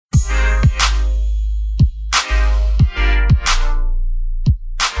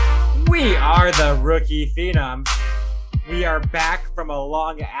are the Rookie Phenoms. We are back from a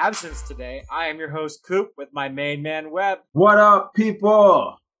long absence today. I am your host, Coop, with my main man, Webb. What up,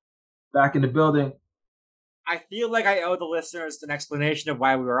 people? Back in the building. I feel like I owe the listeners an explanation of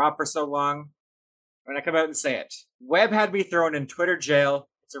why we were off for so long. When I come out and say it. Webb had me thrown in Twitter jail.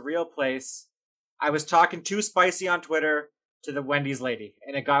 It's a real place. I was talking too spicy on Twitter to the Wendy's lady,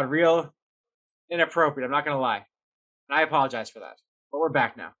 and it got real inappropriate. I'm not going to lie. And I apologize for that. But we're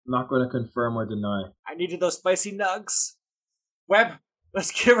back now. I'm not going to confirm or deny. I needed those spicy nugs. Webb,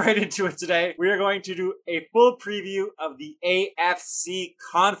 let's get right into it today. We are going to do a full preview of the AFC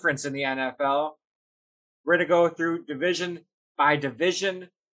conference in the NFL. We're going to go through division by division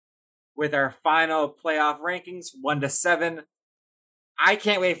with our final playoff rankings, 1 to 7. I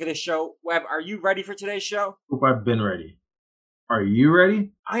can't wait for this show. Webb, are you ready for today's show? Hope I've been ready. Are you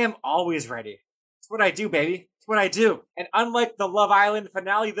ready? I am always ready. It's what I do, baby. It's what I do. And unlike the Love Island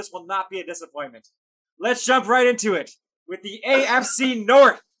finale, this will not be a disappointment. Let's jump right into it with the AFC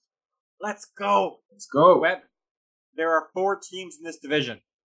North. Let's go. Let's go. Webb, there are 4 teams in this division.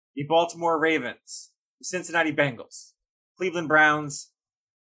 The Baltimore Ravens, the Cincinnati Bengals, Cleveland Browns,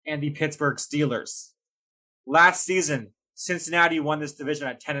 and the Pittsburgh Steelers. Last season, Cincinnati won this division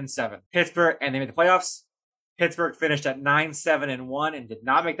at 10-7. Pittsburgh, and they made the playoffs. Pittsburgh finished at 9-7-1 and did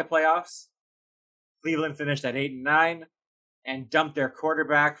not make the playoffs. Cleveland finished at 8-9 and dumped their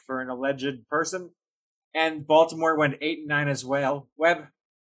quarterback for an alleged person. And Baltimore went 8-9 as well. Webb,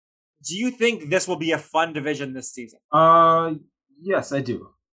 do you think this will be a fun division this season? Yes, I do.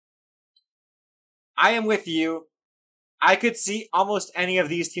 I am with you. I could see almost any of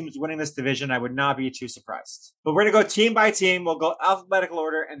these teams winning this division. I would not be too surprised. But we're going to go team by team. We'll go alphabetical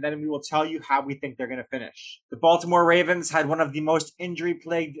order, and then we will tell you how we think they're going to finish. The Baltimore Ravens had one of the most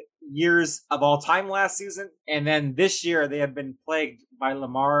injury-plagued years of all time last season. And then this year, they have been plagued by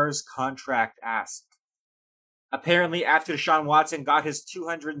Lamar's contract ask. Apparently, after Deshaun Watson got his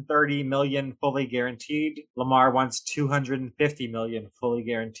 $230 million fully guaranteed, Lamar wants $250 million fully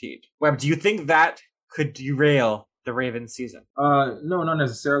guaranteed. Webb, do you think that could derail the Ravens season? No, not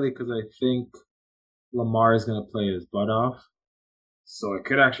necessarily, because I think Lamar is going to play his butt off. So it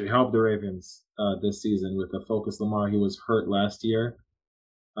could actually help the Ravens this season with a focused Lamar. He was hurt last year.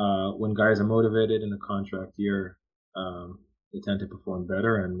 When guys are motivated in a contract year, they tend to perform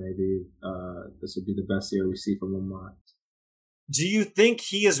better, and maybe this would be the best year we see from Lamar. Do you think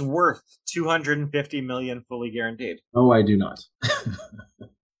he is worth $250 million fully guaranteed? No, I do not.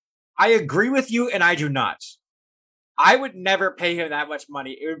 I agree with you, and I do not. I would never pay him that much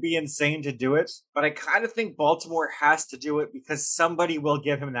money. It would be insane to do it, but I kind of think Baltimore has to do it because somebody will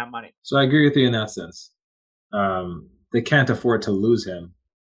give him that money. So I agree with you in that sense. They can't afford to lose him,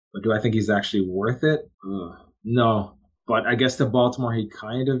 but do I think he's actually worth it? No, but I guess to Baltimore he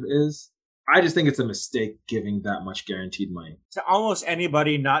kind of is. I just think it's a mistake giving that much guaranteed money. To almost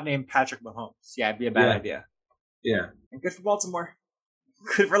anybody not named Patrick Mahomes. Yeah, it'd be a bad idea. Yeah. And good for Baltimore.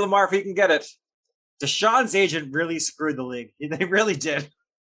 Good for Lamar if he can get it. Deshaun's agent really screwed the league. They really did.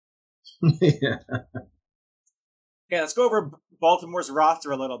 Yeah. Okay, let's go over Baltimore's roster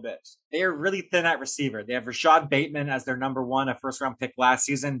a little bit. They are really thin at receiver. They have Rashad Bateman as their number 1, a first-round pick last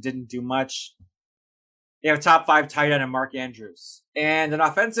season. Didn't do much. They have a top 5 tight end in Mark Andrews. And an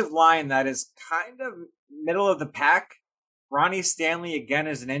offensive line that is kind of middle of the pack. Ronnie Stanley, again,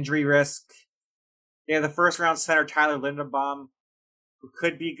 is an injury risk. They have the first-round center Tyler Linderbaum, who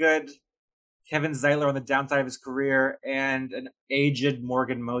could be good. Kevin Zeitler on the downside of his career, and an aged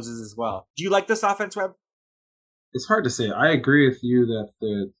Morgan Moses as well. Do you like this offense, Webb? It's hard to say. I agree with you that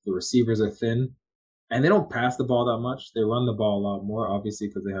the receivers are thin, and they don't pass the ball that much. They run the ball a lot more, obviously,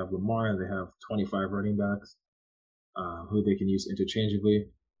 because they have Lamar and they have 25 running backs who they can use interchangeably.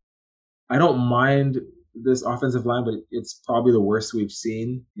 I don't mind this offensive line, but it's probably the worst we've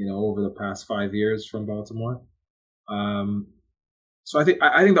seen, over the past 5 years from Baltimore. So I think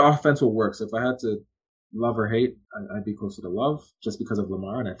the offense will work. So if I had to love or hate, I'd be closer to love just because of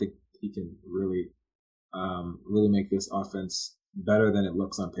Lamar, and I think he can really make this offense better than it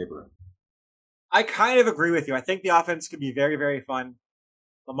looks on paper. I kind of agree with you. I think the offense could be very, very fun.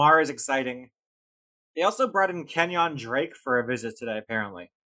 Lamar is exciting. They also brought in Kenyon Drake for a visit today,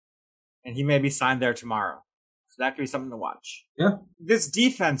 apparently, and he may be signed there tomorrow. So that could be something to watch. Yeah. This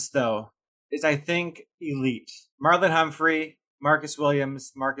defense, though, is, I think, elite. Marlon Humphrey, Marcus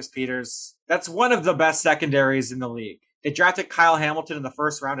Williams, Marcus Peters. That's one of the best secondaries in the league. They drafted Kyle Hamilton in the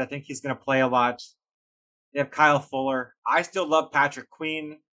first round. I think he's going to play a lot. They have Kyle Fuller. I still love Patrick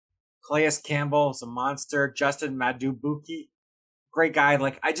Queen. Calais Campbell is a monster. Justin Madubuike, great guy.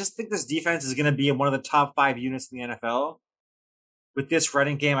 I just think this defense is going to be one of the top 5 units in the NFL. with this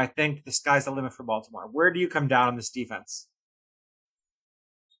running game, I think the sky's the limit for Baltimore. Where do you come down on this defense?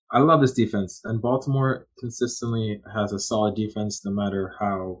 I love this defense, and Baltimore consistently has a solid defense, no matter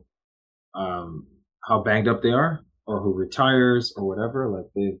um, how banged up they are, or who retires, or whatever. Like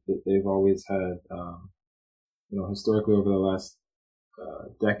they've always had, historically over the last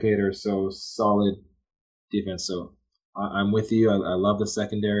decade or so, solid defense. So I'm with you. I love the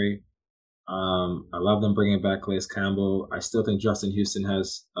secondary. I love them bringing back Calais Campbell. I still think Justin Houston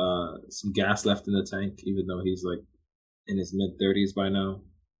has some gas left in the tank, even though he's like in his mid-30s by now.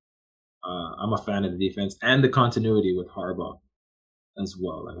 I'm a fan of the defense and the continuity with Harbaugh as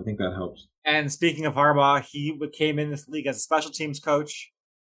well. Like, I think that helps. And speaking of Harbaugh, he came in this league as a special teams coach.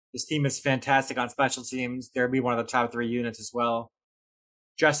 This team is fantastic on special teams. They'll be one of the top 3 units as well.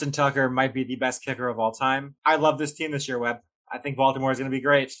 Justin Tucker might be the best kicker of all time. I love this team this year, Webb. I think Baltimore is going to be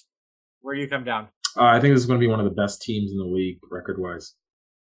great. Where do you come down? I think this is going to be one of the best teams in the league, record-wise.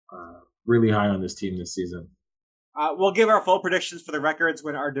 Really high on this team this season. We'll give our full predictions for the records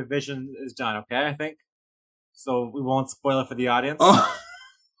when our division is done, okay, I think? So we won't spoil it for the audience. Oh.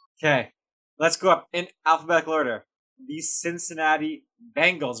 Okay, let's go up in alphabetical order. The Cincinnati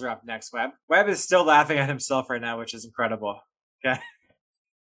Bengals are up next, Webb. Webb is still laughing at himself right now, which is incredible. Okay.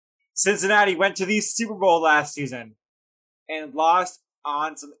 Cincinnati went to the Super Bowl last season and lost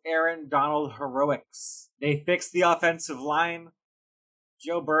on some Aaron Donald heroics. They fixed the offensive line.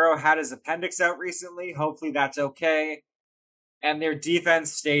 Joe Burrow had his appendix out recently. Hopefully that's okay. And their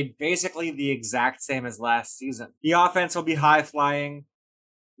defense stayed basically the exact same as last season. The offense will be high-flying.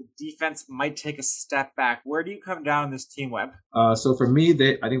 The defense might take a step back. Where do you come down on this team, Webb? So for me,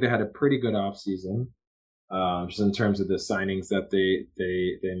 I think they had a pretty good offseason, just in terms of the signings that they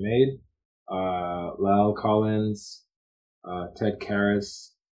made. Lyle Collins, Ted Karras,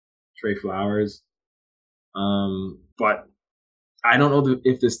 Trey Flowers. But I don't know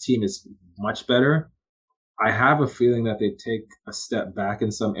if this team is much better. I have a feeling that they take a step back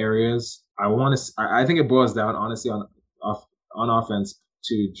in some areas. I think it boils down, honestly, on offense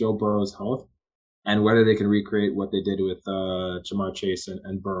to Joe Burrow's health and whether they can recreate what they did with Jamar Chase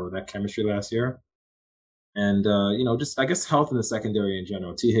and Burrow, that chemistry last year. And just I guess health in the secondary in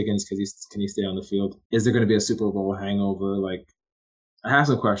general. T. Higgins, can he stay on the field? Is there going to be a Super Bowl hangover? Like, I have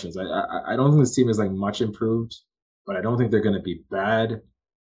some questions. I don't think this team is like much improved, but I don't think they're going to be bad.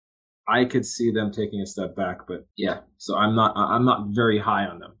 I could see them taking a step back, but yeah. So I'm not very high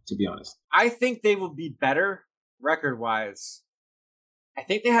on them, to be honest. I think they will be better record-wise. I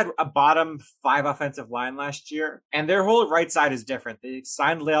think they had a bottom 5 offensive line last year, and their whole right side is different. They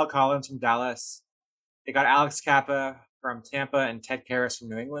signed Lyle Collins from Dallas. They got Alex Kappa from Tampa and Ted Karras from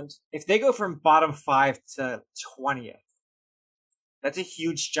New England. If they go from bottom 5 to 20th, that's a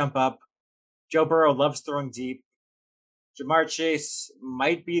huge jump up. Joe Burrow loves throwing deep. Jamar Chase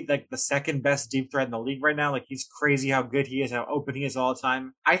might be like the second best deep threat in the league right now. Like, he's crazy how good he is, how open he is all the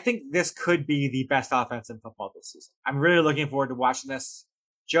time. I think this could be the best offense in football this season. I'm really looking forward to watching this.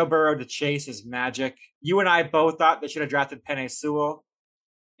 Joe Burrow to Chase is magic. You and I both thought they should have drafted Penei Sewell.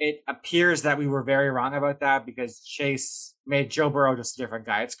 It appears that we were very wrong about that because Chase made Joe Burrow just a different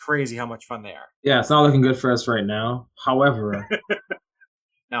guy. It's crazy how much fun they are. Yeah, it's not looking good for us right now. However,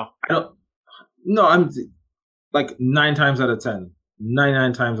 I'm like 9 times out of 10,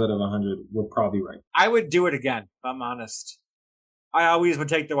 99 times out of 100, we're probably right. I would do it again, if I'm honest. I always would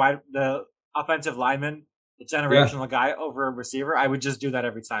take the offensive lineman, the generational guy, over a receiver. I would just do that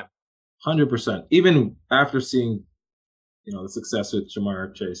every time. 100%. Even after seeing, the success with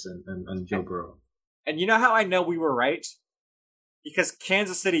Jamar Chase and Joe Burrow. And you know how I know we were right? Because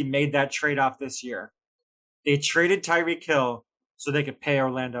Kansas City made that trade-off this year. They traded Tyreek Hill so they could pay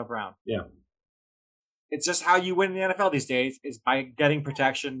Orlando Brown. Yeah. It's just how you win in the NFL these days, is by getting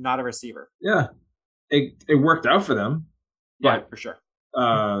protection, not a receiver. Yeah. It worked out for them. Yeah, for sure.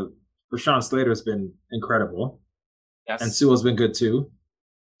 Rashawn Slater's been incredible. Yes. And Sewell's been good too.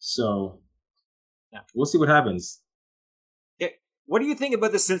 So, yeah, we'll see what happens. What do you think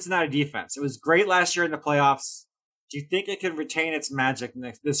about the Cincinnati defense? It was great last year in the playoffs. Do you think it can retain its magic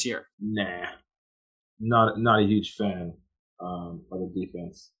this year? Nah. Not a huge fan of the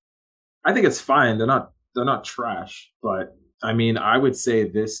defense. I think it's fine. They're not trash, but I mean, I would say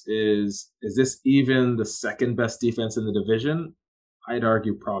this is this even the second best defense in the division? I'd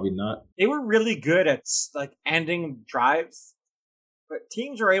argue probably not. They were really good at like ending drives, but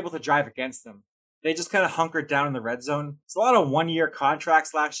teams were able to drive against them. They just kind of hunkered down in the red zone. It's a lot of 1-year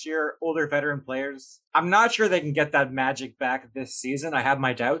contracts last year, older veteran players. I'm not sure they can get that magic back this season. I have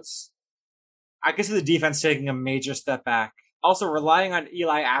my doubts. I can see the defense taking a major step back. Also, relying on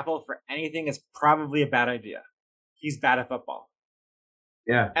Eli Apple for anything is probably a bad idea. He's bad at football.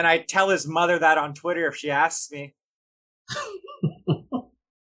 Yeah. And I tell his mother that on Twitter if she asks me.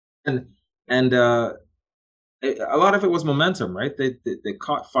 and and a lot of it was momentum, right? They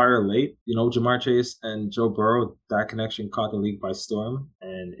caught fire late. You know, Jamar Chase and Joe Burrow, that connection caught the league by storm,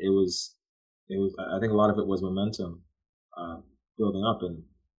 and it was. I think a lot of it was momentum uh, building up, and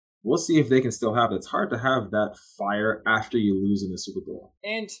we'll see if they can still have it. It's hard to have that fire after you lose in the Super Bowl.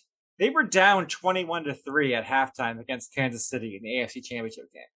 And they were down 21-3 at halftime against Kansas City in the AFC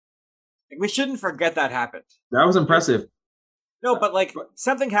Championship game. Like, we shouldn't forget that happened. That was impressive. No, but like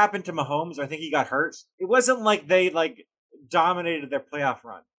something happened to Mahomes, or I think he got hurt. It wasn't like they like dominated their playoff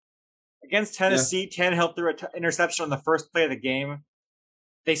run. Against Tennessee, Tannehill threw an interception on the first play of the game.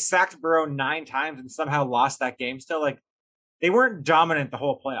 They sacked Burrow 9 times and somehow lost that game. Still, like, they weren't dominant the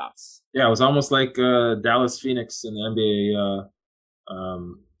whole playoffs. Yeah, it was almost like Dallas Phoenix in the NBA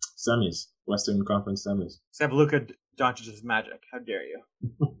semis, Western Conference semis. Except Luka Doncic's magic. How dare you?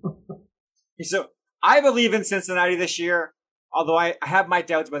 So I believe in Cincinnati this year, although I have my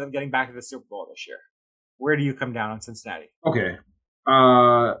doubts about them getting back to the Super Bowl this year. Where do you come down on Cincinnati? Okay.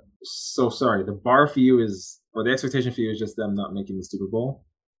 So sorry. The bar for you or the expectation for you is just them not making the Super Bowl.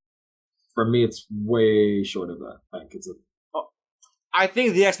 For me, it's way short of that. Like I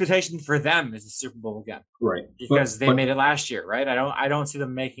think the expectation for them is the Super Bowl again, right? Because they made it last year, right? I don't see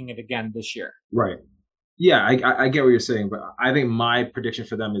them making it again this year. Right. Yeah, I get what you're saying, but I think my prediction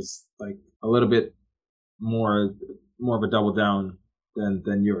for them is like a little bit more of a double down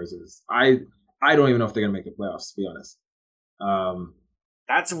than yours is. I don't even know if they're gonna make the playoffs, to be honest.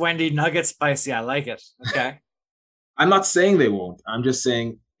 That's Wendy Nugget spicy. I like it. Okay. I'm not saying they won't. I'm just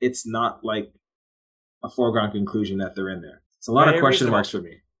saying it's not like a foregone conclusion that they're in there. It's a lot of question marks for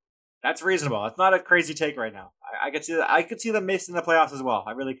me. That's reasonable. It's not a crazy take right now. I could see that. I could see them missing the playoffs as well.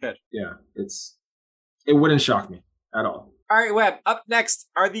 I really could. Yeah, it wouldn't shock me at all. All right, Webb. Up next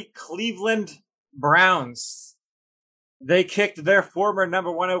are the Cleveland Browns. They kicked their former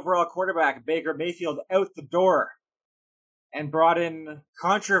number 1 overall quarterback, Baker Mayfield, out the door and brought in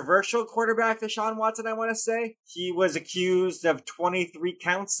controversial quarterback Deshaun Watson, I want to say. He was accused of 23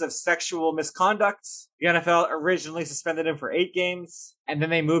 counts of sexual misconduct. The NFL originally suspended him for 8 games, and then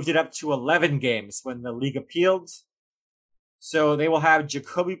they moved it up to 11 games when the league appealed. So they will have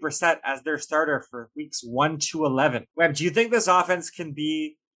Jacoby Brissett as their starter for weeks 1 to 11. Webb, do you think this offense can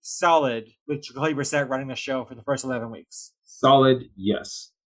be solid with Jacoby Brissett running the show for the first 11 weeks? Solid,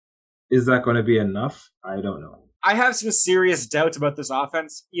 yes. Is that going to be enough? I don't know. I have some serious doubts about this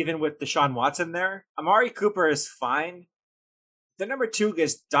offense, even with Deshaun Watson there. Amari Cooper is fine. The number 2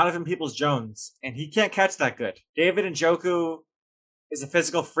 is Donovan Peoples-Jones, and he can't catch that good. David Njoku is a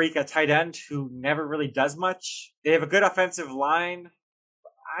physical freak at tight end who never really does much. They have a good offensive line.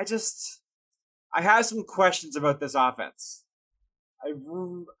 I have some questions about this offense.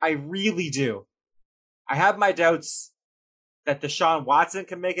 I really do. I have my doubts that Deshaun Watson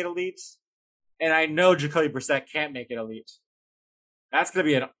can make it elite. And I know Jacoby Brissett can't make it elite. That's going to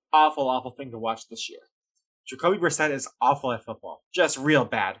be an awful, awful thing to watch this year. Jacoby Brissett is awful at football. Just real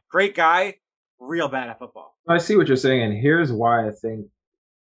bad. Great guy, real bad at football. I see what you're saying, and here's why I think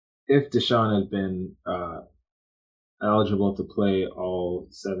if Deshaun had been eligible to play all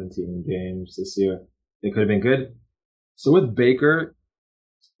 17 games this year, they could have been good. So with Baker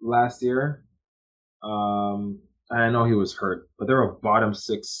last year, I know he was hurt, but they're a bottom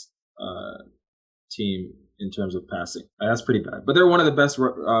 6 team in terms of passing. That's pretty bad. But they're one of the best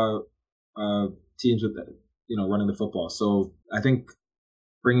teams with running the football. So I think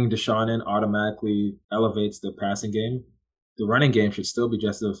bringing Deshaun in automatically elevates the passing game. The running game should still be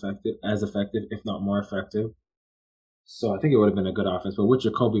just as effective, if not more effective. So I think it would have been a good offense. But with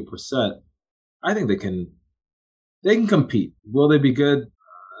Jacoby Brissett, I think they can compete. Will they be good?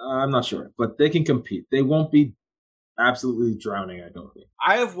 I'm not sure, but they can compete. They won't be absolutely drowning, I don't think.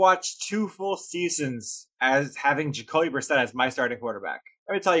 I have watched 2 full seasons as having Jacoby Brissett as my starting quarterback.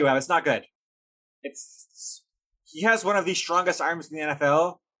 Let me tell you, it's not good. He has one of the strongest arms in the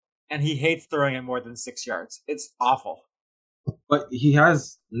NFL, and he hates throwing it more than 6 yards. It's awful. But he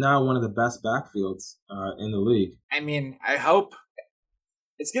has now one of the best backfields in the league. I mean, I hope.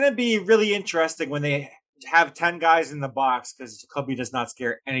 It's going to be really interesting when they have 10 guys in the box because Jacoby does not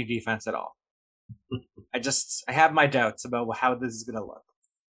scare any defense at all. I have my doubts about how this is going to look.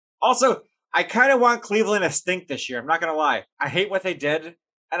 Also, I kind of want Cleveland to stink this year. I'm not going to lie. I hate what they did,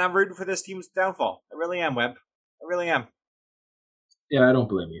 and I'm rooting for this team's downfall. I really am, Webb. I really am. Yeah, I don't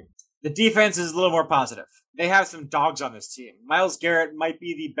blame you. The defense is a little more positive. They have some dogs on this team. Myles Garrett might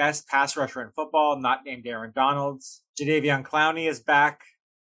be the best pass rusher in football, not named Aaron Donald. Jadeveon Clowney is back.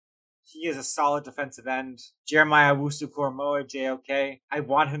 He is a solid defensive end. Jeremiah Owusu-Koramoah, JOK. I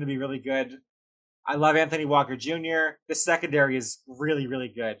want him to be really good. I love Anthony Walker Jr. The secondary is really,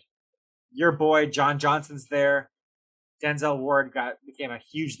 really good. Your boy, John Johnson's there. Denzel Ward became a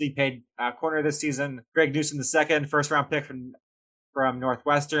hugely paid corner this season. Greg Newsom II, first-round pick from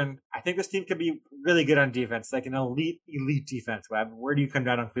Northwestern. I think this team could be really good on defense, like an elite defense, Webb. Where do you come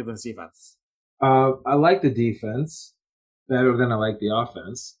down on Cleveland's defense? I like the defense better than I like the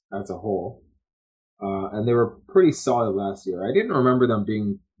offense as a whole. And they were pretty solid last year. I didn't remember them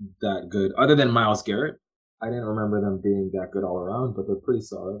being that good, other than Myles Garrett. I didn't remember them being that good all around, but they're pretty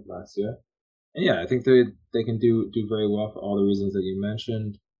solid last year. And yeah, I think they can do very well for all the reasons that you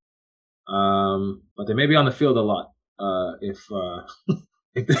mentioned. But they may be on the field a lot if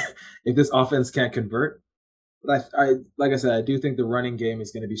if this offense can't convert. But I like I said, I do think the running game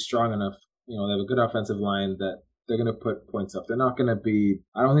is going to be strong enough. They have a good offensive line that they're going to put points up. They're not going to be.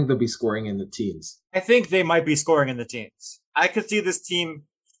 I don't think they'll be scoring in the teens. I think they might be scoring in the teens. I could see this team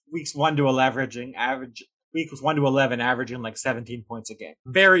weeks 1 to 11 averaging like 17 points a game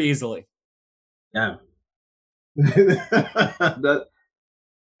very easily. Yeah.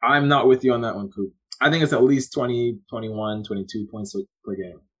 I'm not with you on that one, Coop. I think it's at least 20, 21, 22 points per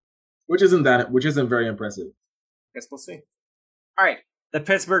game, which isn't very impressive. Guess we'll see. All right. The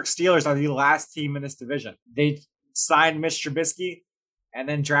Pittsburgh Steelers are the last team in this division. They signed Mitch Trubisky and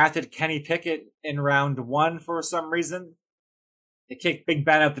then drafted Kenny Pickett in round 1 for some reason. They kicked Big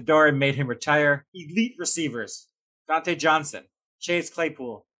Ben out the door and made him retire. Elite receivers, Dante Johnson, Chase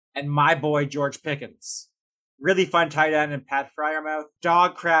Claypool, and my boy George Pickens. Really fun tight end and Pat Freiermuth.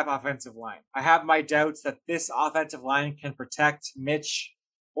 Dog crap offensive line. I have my doubts that this offensive line can protect Mitch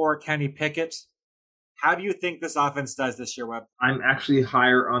or Kenny Pickett. How do you think this offense does this year, Webb? I'm actually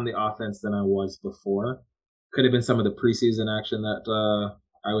higher on the offense than I was before. Could have been some of the preseason action that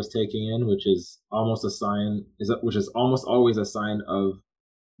I was taking in, which is almost always a sign of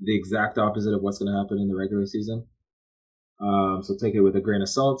the exact opposite of what's going to happen in the regular season. So take it with a grain of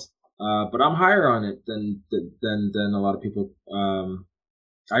salt. But I'm higher on it than a lot of people.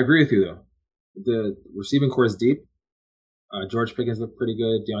 I agree with you though. The receiving core is deep. George Pickens looked pretty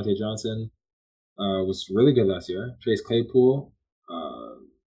good. Deontay Johnson was really good last year. Chase Claypool,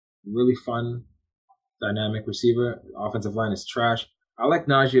 really fun, dynamic receiver. The offensive line is trash. I like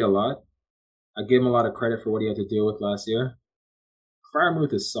Najee a lot. I give him a lot of credit for what he had to deal with last year.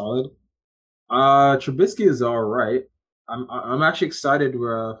 Freiermuth is solid. Trubisky is all right. I'm actually excited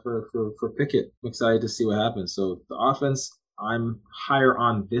for Pickett. I'm excited to see what happens. So the offense, I'm higher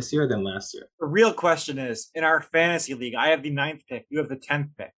on this year than last year. The real question is, in our fantasy league, I have the 9th pick. You have the 10th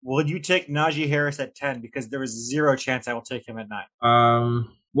pick. Will you take Najee Harris at 10? Because there is 0 chance I will take him at 9.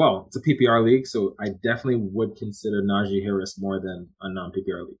 Well, it's a PPR league, so I definitely would consider Najee Harris more than a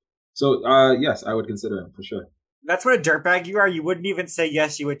non-PPR league. So, yes, I would consider him for sure. That's what a dirtbag you are. You wouldn't even say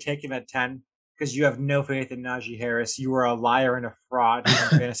yes, you would take him at 10 because you have no faith in Najee Harris. You are a liar and a fraud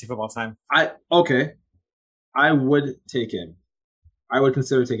in fantasy football time. I would take him. I would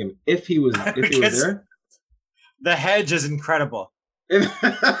consider taking him if he was there. The hedge is incredible.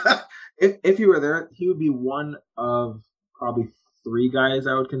 If he were there, he would be one of probably 3 guys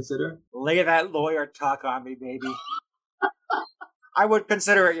I would consider. Lay that lawyer talk on me, baby. I would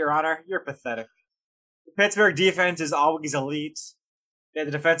consider it, Your Honor. You're pathetic. The Pittsburgh defense is always elite. They had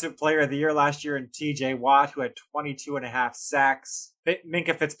the Defensive Player of the Year last year in T.J. Watt, who had 22.5 sacks.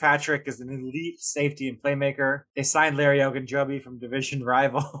 Minka Fitzpatrick is an elite safety and playmaker. They signed Larry Ogunjobi from division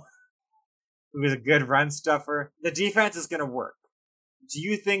rival, who is a good run stuffer. The defense is going to work. Do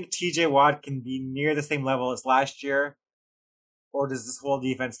you think T.J. Watt can be near the same level as last year? Or does this whole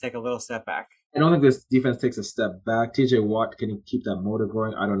defense take a little step back? I don't think this defense takes a step back. T.J. Watt can keep that motor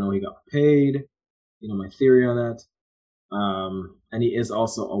going. I don't know. He got paid. My theory on that. And he is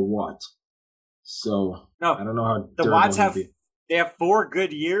also a Watt. So no, I don't know how the Watts they have 4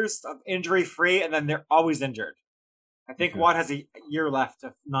 good years of injury free, and then they're always injured. I think Watt has a year left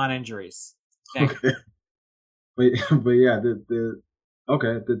of non-injuries. Okay. But yeah, the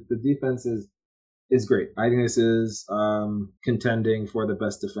defense is great. I think this is contending for the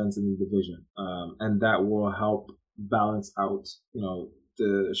best defense in the division, and that will help balance out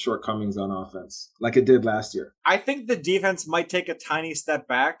the shortcomings on offense, like it did last year. I think the defense might take a tiny step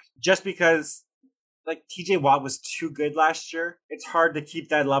back, just because TJ Watt was too good last year. It's hard to keep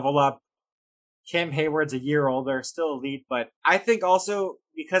that level up. Cam Hayward's a year older, still elite, but I think also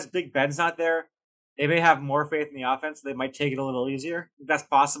because Big Ben's not there, they may have more faith in the offense. They might take it a little easier. If that's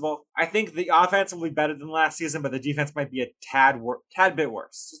possible. I think the offense will be better than last season, but the defense might be a tad bit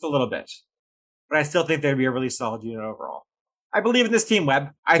worse. Just a little bit. But I still think they'd be a really solid unit overall. I believe in this team, Webb.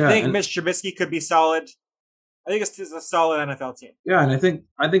 I Yeah, think and Mitch Trubisky could be solid. I think it's a solid NFL team. yeah, and I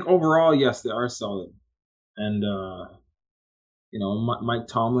think overall, yes, they are solid. And Mike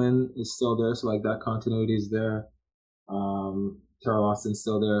Tomlin is still there, so like that continuity is there. Terrell Austin's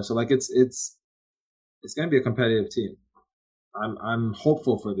still there, so like it's going to be a competitive team. I'm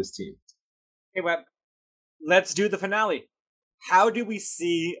hopeful for this team. Hey, Webb, let's do the finale. How do we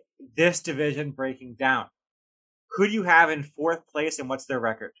see this division breaking down? Who do you have in fourth place, and what's their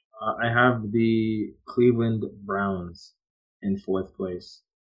record? I have the Cleveland Browns in fourth place.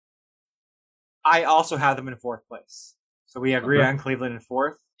 I also have them in fourth place. So we agree Okay. on Cleveland in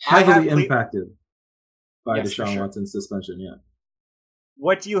fourth. Heavily impacted by Yes, Deshaun sure. Watson's suspension, yeah.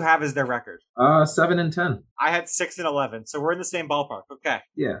 What do you have as their record? 7-10. I had 6-11, so we're in the same ballpark. Okay.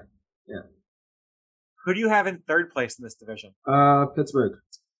 Yeah. Who do you have in third place in this division? Pittsburgh.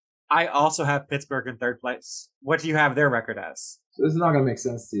 I also have Pittsburgh in third place. What do you have their record as? So this is not going to make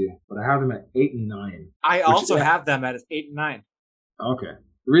sense to you, but I have them at 8-9. I also have them at 8-9. Okay.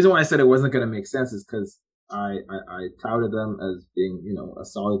 The reason why I said it wasn't going to make sense is because I touted them as being, a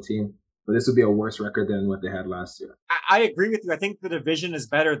solid team, but this would be a worse record than what they had last year. I agree with you. I think the division is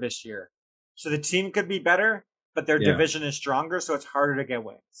better this year. So the team could be better, but their division is stronger, so it's harder to get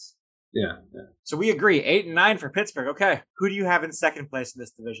wins. Yeah. So we agree. 8-9 for Pittsburgh. Okay. Who do you have in second place in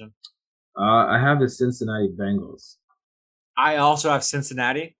this division? I have the Cincinnati Bengals. I also have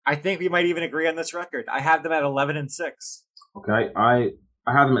Cincinnati. I think we might even agree on this record. I have them at 11-6. Okay. I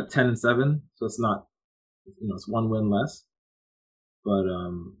have them at 10-7, so it's not, it's one win less. But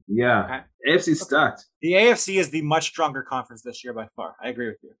yeah, okay. AFC stacked. The AFC is the much stronger conference this year by far. I agree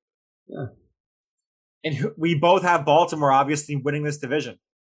with you. Yeah. And we both have Baltimore obviously winning this division.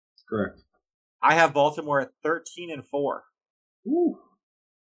 Correct. I have Baltimore at 13-4. Ooh.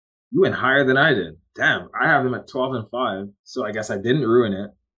 You went higher than I did. Damn. I have them at 12-5. So I guess I didn't ruin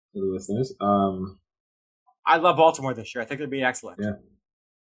it for the listeners. I love Baltimore this year. I think they'll be excellent. Yeah.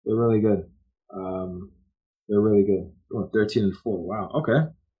 They're really good. They're really good. Going 13-4. Wow. Okay.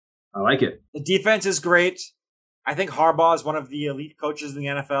 I like it. The defense is great. I think Harbaugh is one of the elite coaches in the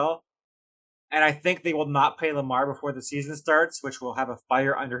NFL. And I think they will not pay Lamar before the season starts, which will have a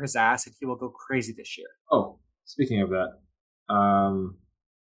fire under his ass, and he will go crazy this year. Oh, speaking of that,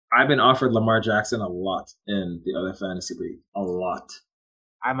 I've been offered Lamar Jackson a lot in the other fantasy league. A lot.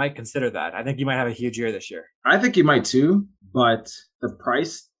 I might consider that. I think you might have a huge year this year. I think you might too, but the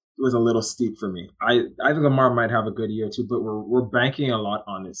price was a little steep for me. I think Lamar might have a good year too, but we're banking a lot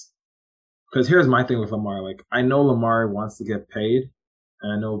on this. Because here's my thing with Lamar. Like, I know Lamar wants to get paid,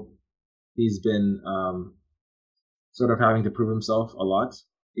 and I know he's been sort of having to prove himself a lot,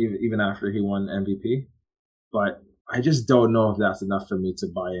 even after he won MVP. But I just don't know if that's enough for me to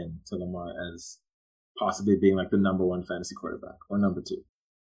buy into Lamar as possibly being like the number one fantasy quarterback or number two.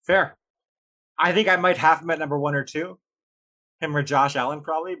 Fair. I think I might have him at number 1 or 2. Him or Josh Allen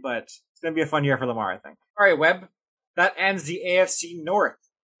probably, but it's going to be a fun year for Lamar, I think. All right, Webb. That ends the AFC North.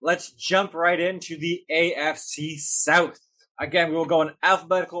 Let's jump right into the AFC South. Again, we will go in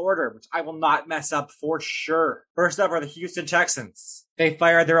alphabetical order, which I will not mess up for sure. First up are the Houston Texans. They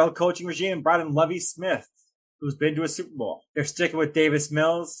fired their old coaching regime and brought in Lovie Smith, who's been to a Super Bowl. They're sticking with Davis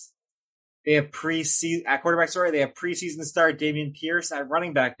Mills. They have they have preseason star Dameon Pierce at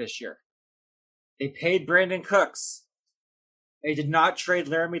running back this year. They paid Brandon Cooks. They did not trade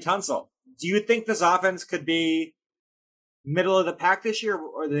Laramie Tunsil. Do you think this offense could be middle of the pack this year,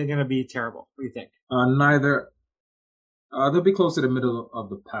 or are they going to be terrible? What do you think? Neither. They'll be closer to the middle of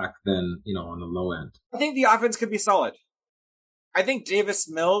the pack than, on the low end. I think the offense could be solid. I think Davis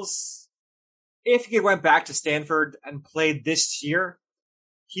Mills, if he went back to Stanford and played this year,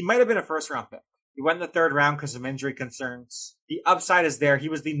 he might have been a first-round pick. He went in the third round because of injury concerns. The upside is there. He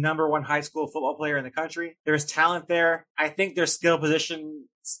was the number 1 high school football player in the country. There's talent there. I think their skill position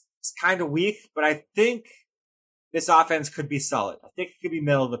is kind of weak, but I think this offense could be solid. I think it could be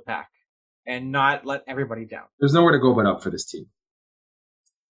middle of the pack and not let everybody down. There's nowhere to go but up for this team.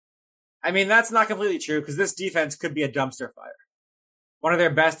 I mean, that's not completely true because this defense could be a dumpster fire. One of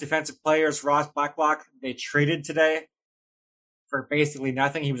their best defensive players, Ross Blacklock, they traded today for basically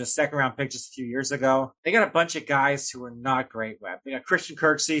nothing. He was a second-round pick just a few years ago. They got a bunch of guys who are not great, Webb. They got Christian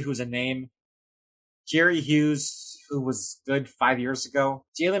Kirksey, who's a name. Jerry Hughes, who was good 5 years ago.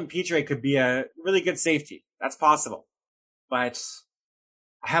 Jalen Petre could be a really good safety. That's possible. But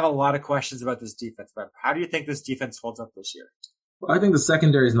I have a lot of questions about this defense. But how do you think this defense holds up this year? Well, I think the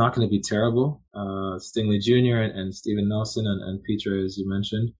secondary is not going to be terrible. Stingley Jr. and Steven Nelson and Petre, as you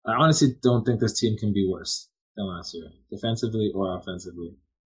mentioned. I honestly don't think this team can be worse than last year, defensively or offensively.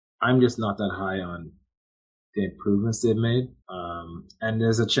 I'm just not that high on the improvements they've made. And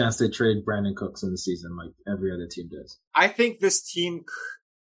there's a chance they trade Brandon Cooks in the season like every other team does. I think this team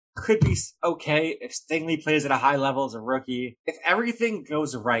could be okay if Stingley plays at a high level as a rookie. If everything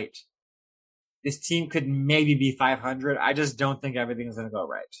goes right, this team could maybe be 500. I just don't think everything is going to go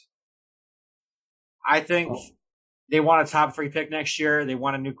right. I think they want a top 3 pick next year. They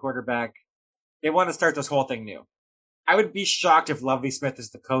want a new quarterback. They want to start this whole thing new. I would be shocked if Lovie Smith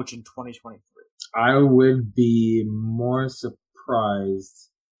is the coach in 2023. I would be more surprised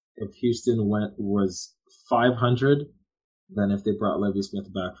if Houston was 500 than if they brought Lovie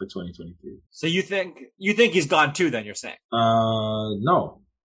Smith back for 2023. So you think he's gone too? Then you're saying? No.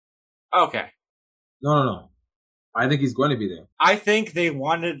 Okay. No. I think he's going to be there. I think they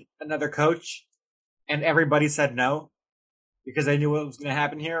wanted another coach, and everybody said no because they knew what was going to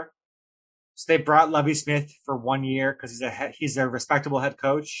happen here. So they brought Lovie Smith for 1 year because he's a respectable head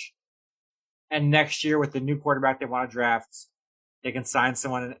coach. And next year, with the new quarterback they want to draft, they can sign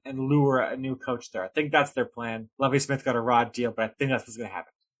someone and lure a new coach there. I think that's their plan. Lovie Smith got a raw deal, but I think that's what's going to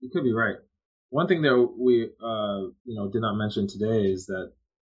happen. You could be right. One thing that we did not mention today is that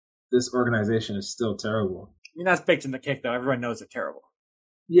this organization is still terrible. I mean, that's baked in the cake, though. Everyone knows they're terrible.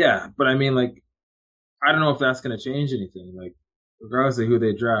 Yeah, but I mean, like, I don't know if that's going to change anything. Like, regardless of who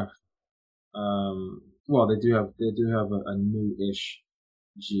they draft, well, they do have a new-ish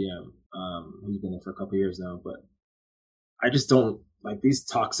GM who's been there for a couple of years now, but I just don't like these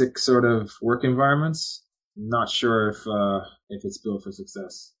toxic sort of work environments. I'm not sure if it's built for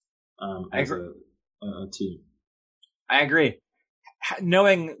success as a team. I agree.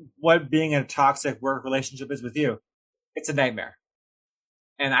 Knowing what being in a toxic work relationship is with you, it's a nightmare.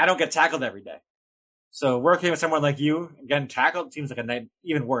 And I don't get tackled every day. So working with someone like you and getting tackled seems like a night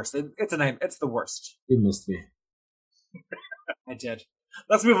even worse. It's a night. It's the worst. You missed me. I did.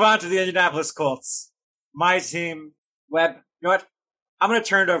 Let's move on to the Indianapolis Colts. My team. Webb, you know what? I'm going to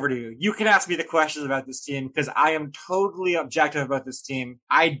turn it over to you. You can ask me the questions about this team because I am totally objective about this team.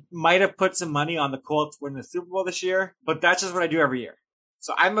 I might have put some money on the Colts winning the Super Bowl this year, but that's just what I do every year.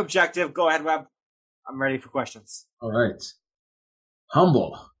 So I'm objective. Go ahead, Webb. I'm ready for questions. All right.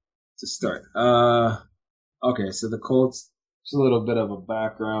 Humble to start. Okay, so the Colts, just a little bit of a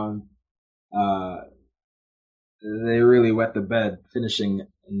background. They really wet the bed, finishing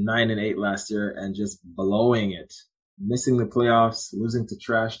 9-8 last year and just blowing it. Missing the playoffs, losing to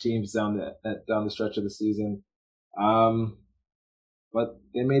trash teams down the stretch of the season. But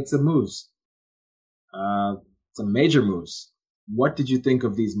they made some moves. Some major moves. What did you think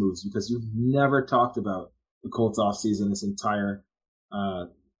of these moves? Because you've never talked about the Colts offseason this entire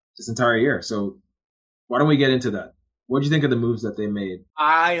year. So why don't we get into that? What did you think of the moves that they made?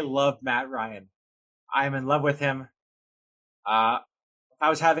 I love Matt Ryan. I'm in love with him. If I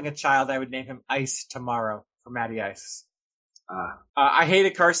was having a child, I would name him Ice tomorrow. For Matty Ice. I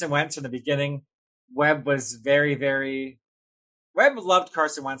hated Carson Wentz in the beginning. Webb was Webb loved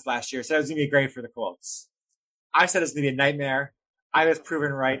Carson Wentz last year, so it was going to be great for the Colts. I said it was going to be a nightmare. I was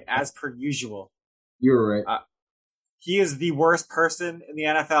proven right, as per usual. You were right. He is the worst person in the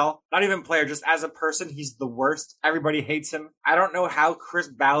NFL. Not even player, just as a person, he's the worst. Everybody hates him. I don't know how Chris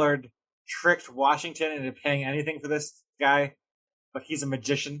Ballard tricked Washington into paying anything for this guy, but he's a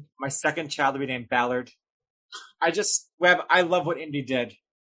magician. My second child will be named Ballard. Webb, I love what Indy did.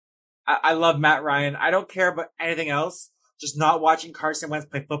 I love Matt Ryan. I don't care about anything else. Just not watching Carson Wentz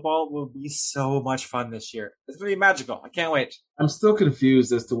play football will be so much fun this year. It's going to be magical. I can't wait. I'm still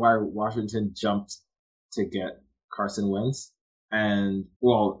confused as to why Washington jumped to get Carson Wentz. And,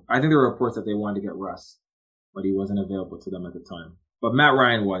 well, I think there were reports that they wanted to get Russ, but he wasn't available to them at the time. But Matt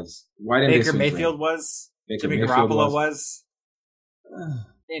Ryan was. Why didn't Baker Mayfield was. Jimmy Garoppolo was.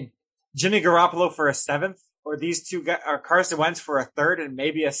 Jimmy Garoppolo for a 7th? Or these two guys, or Carson Wentz for a 3rd and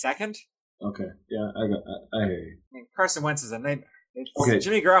maybe a 2nd? Okay, yeah, I hear you. I mean, Carson Wentz is a name. Okay.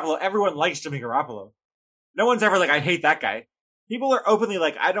 Jimmy Garoppolo, everyone likes Jimmy Garoppolo. No one's ever like, I hate that guy. People are openly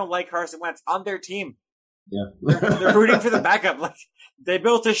like, I don't like Carson Wentz on their team. Yeah. They're rooting for the backup. Like, they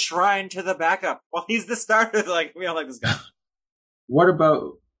built a shrine to the backup. Well, he's the starter. Like, we don't like this guy. What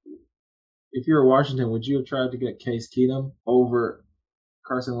about, if you were Washington, would you have tried to get Case Keenum over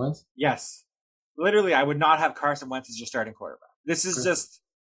Carson Wentz? Yes. Literally, I would not have Carson Wentz as your starting quarterback. This is just,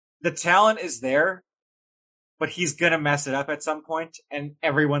 the talent is there, but he's going to mess it up at some point, and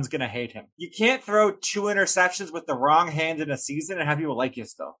everyone's going to hate him. You can't throw 2 interceptions with the wrong hand in a season and have people like you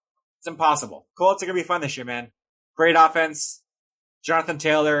still. It's impossible. Colts are going to be fun this year, man. Great offense. Jonathan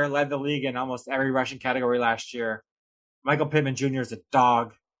Taylor led the league in almost every rushing category last year. Michael Pittman Jr. is a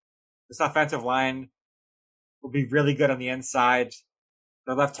dog. This offensive line will be really good on the inside.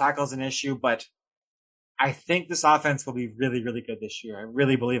 Their left tackle is an issue, but I think this offense will be really, really good this year. I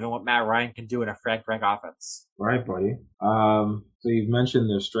really believe in what Matt Ryan can do in a Frank offense. Right, buddy. So you've mentioned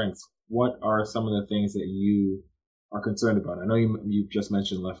their strengths. What are some of the things that you are concerned about? I know you just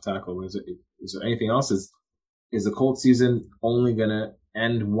mentioned left tackle. Is there anything else? Is the Colts season only going to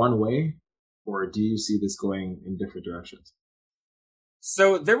end one way, or do you see this going in different directions?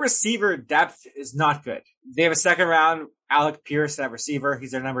 So their receiver depth is not good. They have a second round Alec Pierce at receiver. He's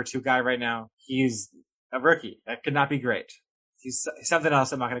their number 2 guy right now. He's a rookie. That could not be great. He's something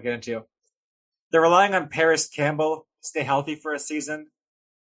else I'm not going to get into. They're relying on Paris Campbell to stay healthy for a season.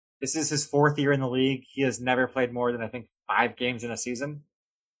 This is his 4th year in the league. He has never played more than, I think, 5 games in a season.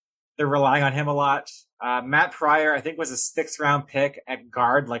 They're relying on him a lot. Matt Pryor, I think, was a 6th round pick at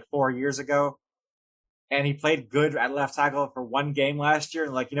guard like 4 years ago. And he played good at left tackle for 1 game last year.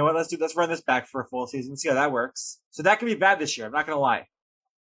 And like, you know what? Let's run this back for a full season, see how that works. So that could be bad this year. I'm not going to lie.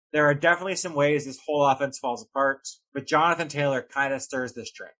 There are definitely some ways this whole offense falls apart, but Jonathan Taylor kind of stirs this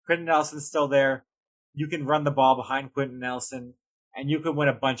train. Quentin Nelson's still there. You can run the ball behind Quentin Nelson, and you can win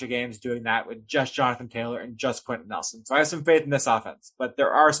a bunch of games doing that with just Jonathan Taylor and just Quentin Nelson. So I have some faith in this offense, but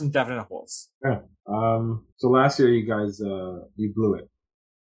there are some definite holes. Yeah. So last year you guys, you blew it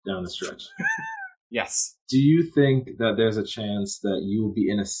down the stretch. Yes. Do you think that there's a chance that you will be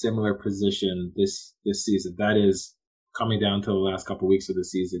in a similar position this season? That is, coming down to the last couple of weeks of the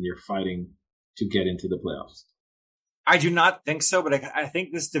season, you're fighting to get into the playoffs. I do not think so, but I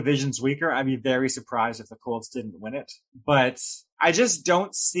think this division's weaker. I'd be very surprised if the Colts didn't win it. But I just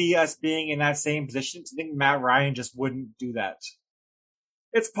don't see us being in that same position. I think Matt Ryan just wouldn't do that.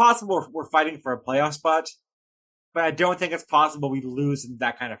 It's possible we're fighting for a playoff spot, but I don't think it's possible we lose in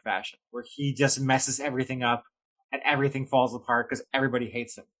that kind of fashion, where he just messes everything up and everything falls apart because everybody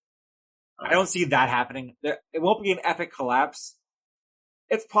hates him. I don't see that happening. It won't be an epic collapse.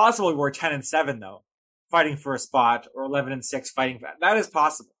 It's possible we're 10-7 though, fighting for a spot, or 11-6 fighting for that is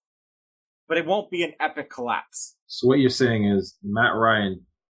possible. But it won't be an epic collapse. So what you're saying is Matt Ryan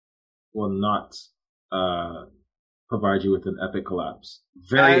will not provide you with an epic collapse.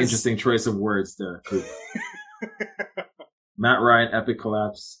 Very interesting choice of words there, Coop. Matt Ryan, epic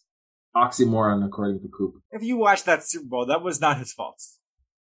collapse. Oxymoron, according to Coop. If you watch that Super Bowl, that was not his fault.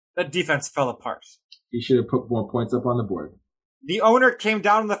 That defense fell apart. He should have put more points up on the board. The owner came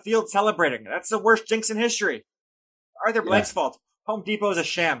down on the field celebrating. That's the worst jinx in history. Arthur Blank's fault. Home Depot is a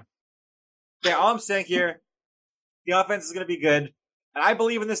sham. Okay, all I'm saying here, the offense is going to be good. And I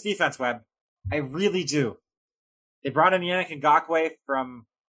believe in this defense, Webb. I really do. They brought in Yannick Ngakoue from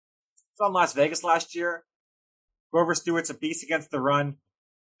Las Vegas last year. Grover Stewart's a beast against the run.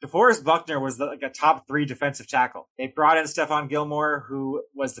 DeForest Buckner was like a top 3 defensive tackle. They brought in Stephon Gilmore, who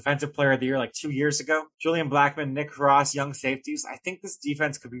was Defensive Player of the Year like 2 years ago. Julian Blackmon, Nick Ross, young safeties. I think this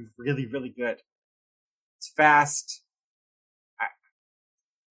defense could be really, really good. It's fast.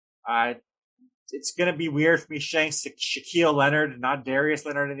 It's going to be weird for me saying Shaquille Leonard, not Darius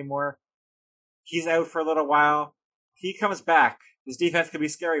Leonard anymore. He's out for a little while. If he comes back, this defense could be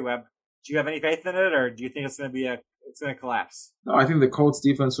scary, Webb. Do you have any faith in it, or do you think it's going to collapse? No, I think the Colts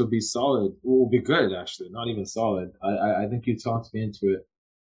defense would be solid. Will be good, actually. Not even solid. I think you talked me into it.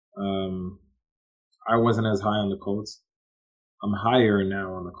 I wasn't as high on the Colts. I'm higher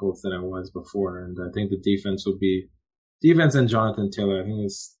now on the Colts than I was before, and I think the defense would be defense and Jonathan Taylor. I think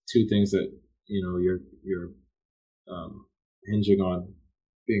there's 2 things that you're hinging on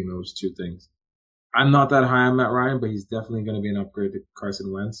being those 2 things. I'm not that high on Matt Ryan, but he's definitely going to be an upgrade to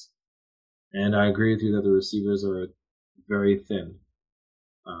Carson Wentz. And I agree with you that the receivers are very thin.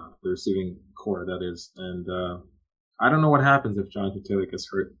 The receiving core, that is. And I don't know what happens if Jonathan Taylor gets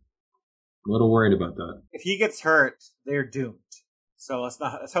hurt. I'm a little worried about that. If he gets hurt, they're doomed. So let's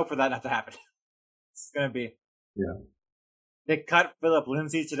hope for that not to happen. It's going to be. Yeah. They cut Phillip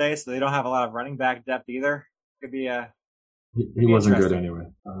Lindsay today, so they don't have a lot of running back depth either. Could be a. He wasn't good anyway.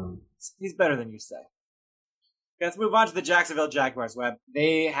 He's better than you say. Okay, let's move on to the Jacksonville Jaguars, Webb.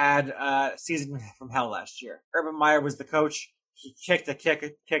 They had a season from hell last year. Urban Meyer was the coach. He kicked a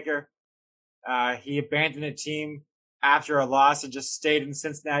kicker. He abandoned a team after a loss and just stayed in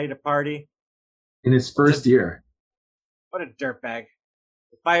Cincinnati to party. In his first year. What a dirtbag.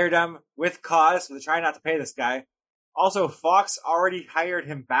 They fired him with cause, so they're trying not to pay this guy. Also, Fox already hired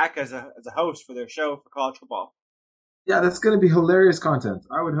him back as a host for their show for college football. Yeah, that's going to be hilarious content.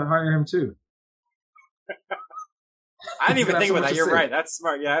 I would hire him too. I didn't even think about that. You're right. That's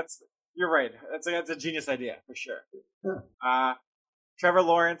smart. Yeah, you're right. That's a genius idea for sure. Yeah. Trevor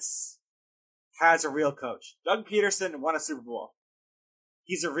Lawrence has a real coach. Doug Peterson won a Super Bowl.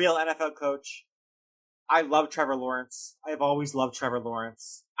 He's a real NFL coach. I love Trevor Lawrence. I've always loved Trevor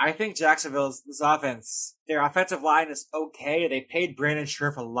Lawrence. I think Jacksonville's this offense, their offensive line is okay. They paid Brandon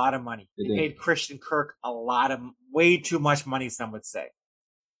Scherf a lot of money. They paid Christian Kirk way too much money, some would say.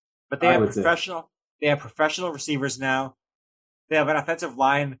 But they have professional receivers now. They have an offensive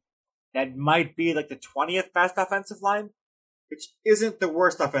line that might be like the 20th best offensive line, which isn't the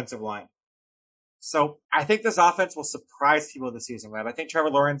worst offensive line. So I think this offense will surprise people this season, Webb. I think Trevor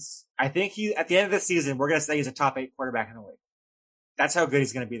Lawrence, at the end of the season, we're going to say he's a top 8 quarterback in the league. That's how good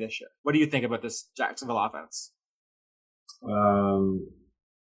he's going to be this year. What do you think about this Jacksonville offense? I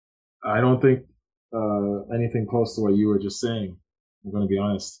don't think anything close to what you were just saying. I'm going to be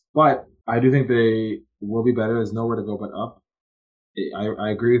honest. But I do think they will be better. There's nowhere to go but up. I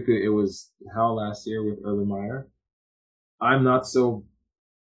agree with you. It was hell last year with Urban Meyer. I'm not so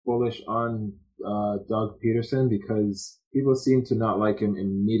bullish on Doug Peterson because people seem to not like him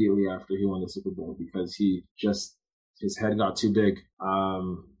immediately after he won the Super Bowl because his head got too big.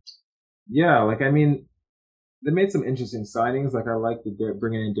 They made some interesting signings. Like I like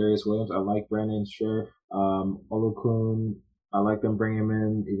bringing in Darius Williams. I like Brandon Scherf, Olukun. I like them bringing him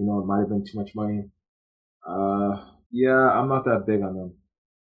in, even though it might have been too much money. I'm not that big on them,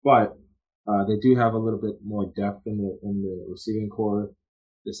 but they do have a little bit more depth in the receiving core.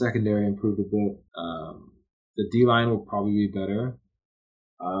 The secondary improved a bit. The D-line will probably be better.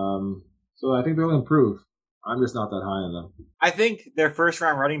 So I think they'll improve. I'm just not that high on them. I think their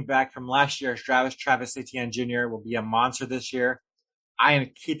first-round running back from last year, Travis Etienne Jr., will be a monster this year. I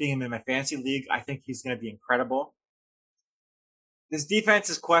am keeping him in my fantasy league. I think he's going to be incredible. This defense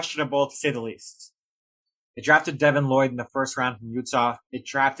is questionable, to say the least. They drafted Devin Lloyd in the first round from Utah. They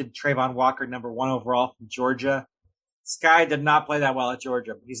drafted Trayvon Walker, number 1 overall from Georgia. This guy did not play that well at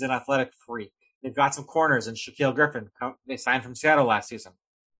Georgia, but he's an athletic freak. They've got some corners in Shaquille Griffin. They signed from Seattle last season.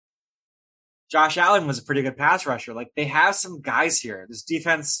 Josh Allen was a pretty good pass rusher. Like, they have some guys here. This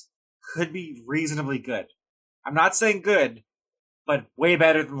defense could be reasonably good. I'm not saying good, but way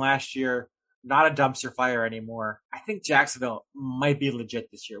better than last year. Not a dumpster fire anymore. I think Jacksonville might be legit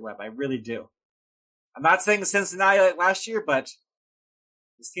this year, Webb. I really do. I'm not saying Cincinnati like last year, but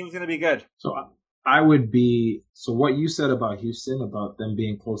this team's going to be good. So what you said about Houston, about them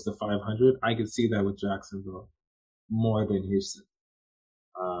being close to 500, I could see that with Jacksonville more than Houston.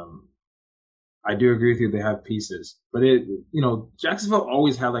 I do agree with you. They have pieces, but Jacksonville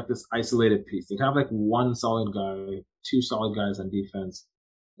always had like this isolated piece. They have like one solid guy, 2 solid guys on defense.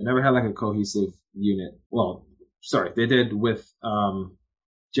 They never had like a cohesive unit. Well, sorry, they did with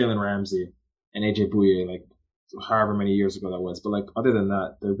Jalen Ramsey and AJ Bouye, like however many years ago that was. But like other than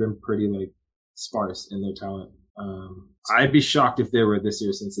that, they've been pretty like sparse in their talent. I'd be shocked if they were this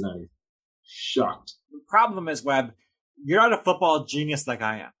year Cincinnati. Shocked. The problem is, Webb, you're not a football genius like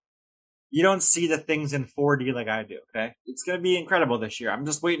I am. You don't see the things in 4D like I do, okay? It's going to be incredible this year. I'm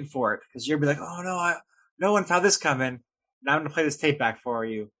just waiting for it because you'll be like, oh no, no one saw this coming. Now I'm going to play this tape back for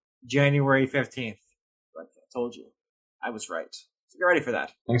you. January 15th. Like I told you. I was right. So get ready for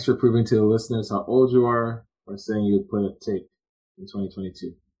that. Thanks for proving to the listeners how old you are or saying you would play a tape in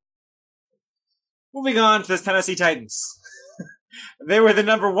 2022. Moving on to the Tennessee Titans. They were the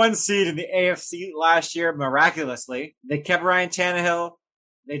number 1 seed in the AFC last year, miraculously. They kept Ryan Tannehill.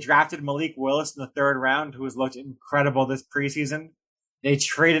 They drafted Malik Willis in the 3rd round, who has looked incredible this preseason. They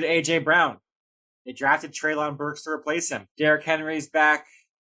traded A.J. Brown. They drafted Treylon Burks to replace him. Derrick Henry's back.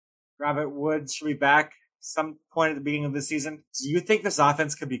 Robert Woods should be back some point at the beginning of the season. Do you think this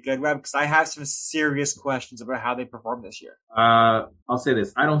offense could be good, Webb? Because I have some serious questions about how they performed this year. I'll say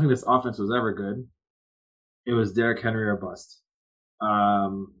this. I don't think this offense was ever good. It was Derrick Henry or bust.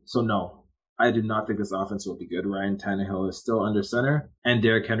 So no. I do not think this offense will be good. Ryan Tannehill is still under center, and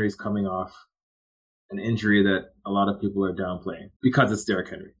Derrick Henry's coming off an injury that a lot of people are downplaying because it's Derrick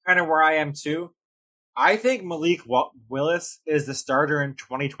Henry. Kind of where I am too. I think Malik Willis is the starter in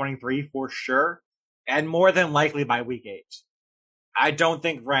 2023 for sure, and more than likely by week 8. I don't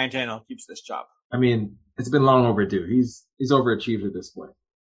think Ryan Tannehill keeps this job. I mean, it's been long overdue. He's overachieved at this point.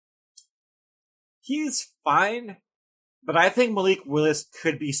 He's fine. But I think Malik Willis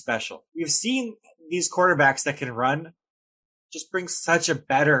could be special. We've seen these quarterbacks that can run just bring such a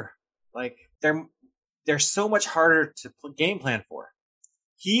better, like, they're so much harder to game plan for.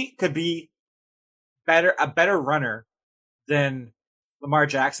 He could be a better runner than Lamar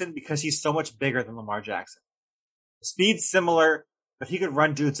Jackson because he's so much bigger than Lamar Jackson. Speed's similar, but he could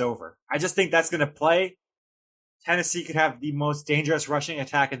run dudes over. I just think that's going to play. Tennessee could have the most dangerous rushing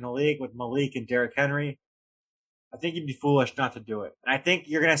attack in the league with Malik and Derrick Henry. I think you'd be foolish not to do it. And I think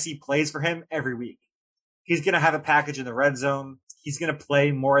you're going to see plays for him every week. He's going to have a package in the red zone. He's going to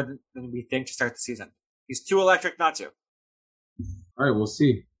play more than we think to start the season. He's too electric not to. All right, we'll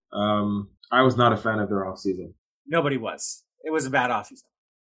see. I was not a fan of their offseason. Nobody was. It was a bad offseason.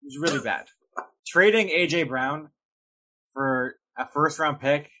 It was really bad. Trading A.J. Brown for a first-round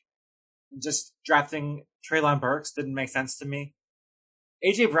pick and just drafting Treylon Burks didn't make sense to me.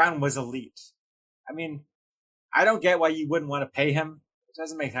 A.J. Brown was elite. I mean, I don't get why you wouldn't want to pay him. It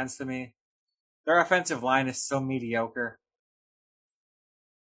doesn't make sense to me. Their offensive line is so mediocre.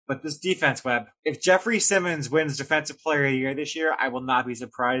 But this defense, Webb, if Jeffrey Simmons wins Defensive Player of the Year this year, I will not be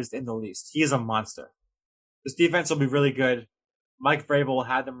surprised in the least. He is a monster. This defense will be really good. Mike Vrabel will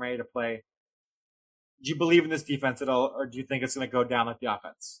have them ready to play. Do you believe in this defense at all, or do you think it's going to go down like the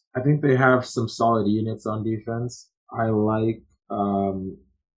offense? I think they have some solid units on defense. I like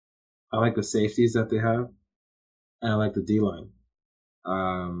the safeties that they have, and I like the D-line.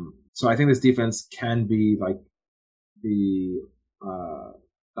 So I think this defense can be like the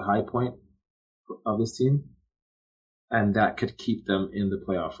high point of this team, and that could keep them in the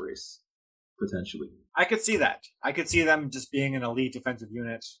playoff race potentially. I could see that. I could see them just being an elite defensive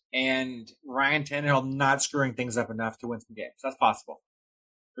unit and Ryan Tannehill not screwing things up enough to win some games. That's possible.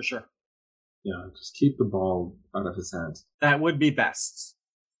 For sure. Yeah, just keep the ball out of his hands. That would be best.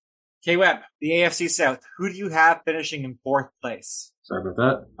 K-Web, the AFC South. Who do you have finishing in fourth place? Sorry about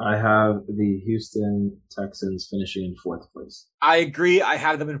that. I have the Houston Texans finishing in fourth place. I agree. I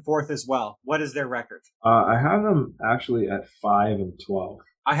have them in fourth as well. What is their record? I have them actually at 5-12.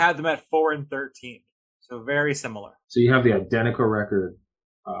 I have them at 4-13. So very similar. So you have the identical record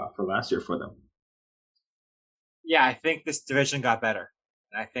for last year for them. Yeah, I think this division got better.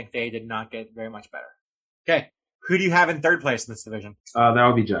 And I think they did not get very much better. Okay. Who do you have in third place in this division? That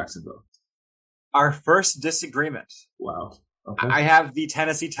would be Jacksonville. Our first disagreement. Wow. Okay. I have the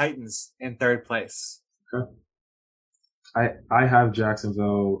Tennessee Titans in third place. Okay. I have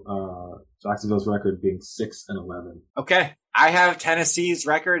Jacksonville's record being 6-11. Okay. I have Tennessee's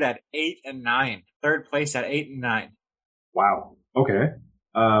record at 8-9. Third place at 8-9. Wow. Okay.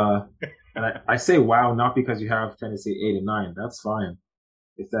 And I say wow not because you have Tennessee 8-9. That's fine.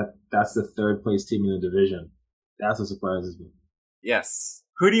 It's that's the third place team in the division. That's what surprises me. Yes.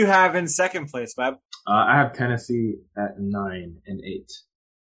 Who do you have in second place, Bob? I have Tennessee at 9-8.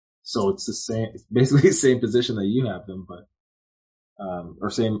 So it's the same. It's basically the same position that you have them, but or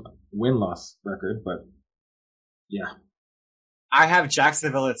same win-loss record. But yeah, I have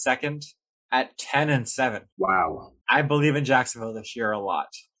Jacksonville at second at 10-7. Wow. I believe in Jacksonville this year a lot.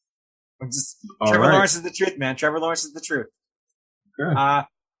 Trevor Lawrence is the truth, man. Trevor Lawrence is the truth. Okay.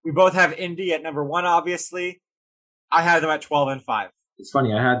 We both have Indy at number 1, obviously. I have them at 12-5. It's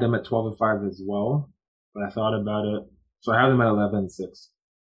funny. I had them at 12-5 as well, but I thought about it. So I have them at 11-6.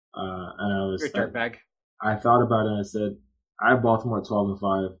 And I was You're a dirtbag. I thought about it and I said, I have Baltimore at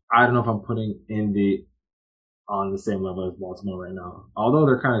 12-5. I don't know if I'm putting Indy on the same level as Baltimore right now, although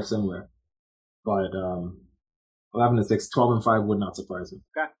they're kind of similar. But 11-6, 12-5 would not surprise me.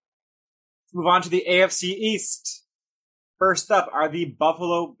 Okay. Let's move on to the AFC East. First up are the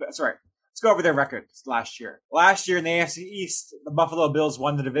let's go over their records last year. Last year in the AFC East, the Buffalo Bills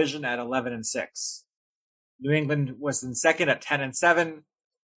won the division at 11-6. New England was in second at 10-7.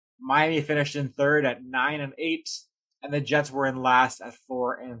 Miami finished in third at 9-8. And the Jets were in last at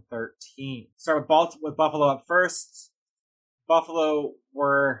 4-13. Start with Buffalo up first. Buffalo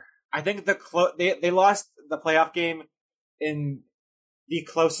were, I think they lost the playoff game in the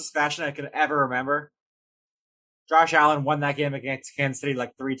closest fashion I can ever remember. Josh Allen won that game against Kansas City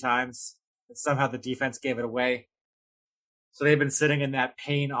like 3 times, and somehow the defense gave it away. So they've been sitting in that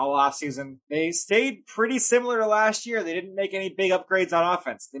pain all offseason. They stayed pretty similar to last year. They didn't make any big upgrades on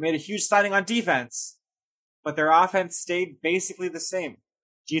offense. They made a huge signing on defense, but their offense stayed basically the same.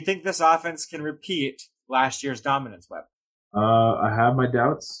 Do you think this offense can repeat last year's dominance, Webb? I have my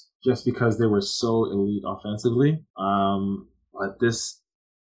doubts just because they were so elite offensively. But this,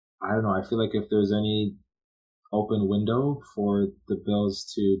 I don't know. I feel like if there's any open window for the Bills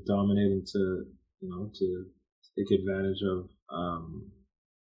to dominate and to take advantage of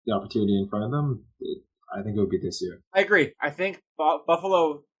the opportunity in front of them, I think it would be this year. I agree. I think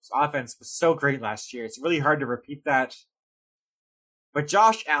Buffalo's offense was so great last year. It's really hard to repeat that. But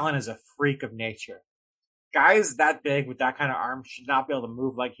Josh Allen is a freak of nature. Guys that big with that kind of arm should not be able to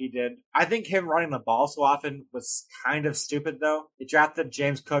move like he did. I think him running the ball so often was kind of stupid, though. They drafted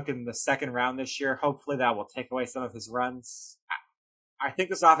James Cook in the second round this year. Hopefully that will take away some of his runs. I think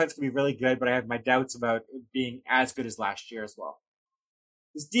this offense can be really good, but I have my doubts about it being as good as last year as well.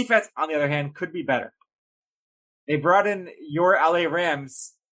 This defense, on the other hand, could be better. They brought in your LA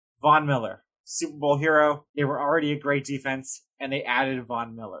Rams, Von Miller, Super Bowl hero. They were already a great defense, and they added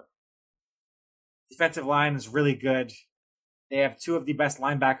Von Miller. Defensive line is really good. They have two of the best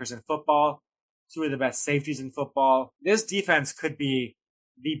linebackers in football, two of the best safeties in football. This defense could be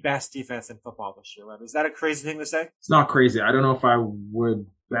the best defense in football this year. Is that a crazy thing to say? It's not crazy. I don't know if I would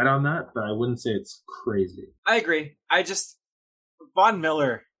bet on that, but I wouldn't say it's crazy. I agree. Von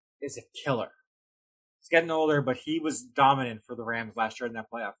Miller is a killer. He's getting older, but he was dominant for the Rams last year in that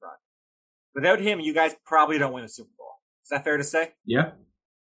playoff run. Without him, you guys probably don't win the Super Bowl. Is that fair to say? Yeah,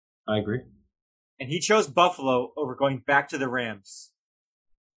 I agree. And he chose Buffalo over going back to the Rams.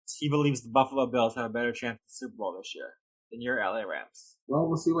 He believes the Buffalo Bills have a better chance at the Super Bowl this year than your LA Rams. Well,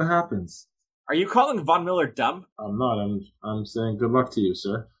 we'll see what happens. Are you calling Von Miller dumb? I'm not. I'm saying good luck to you,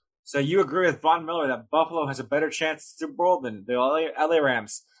 sir. So you agree with Von Miller that Buffalo has a better chance at the Super Bowl than the LA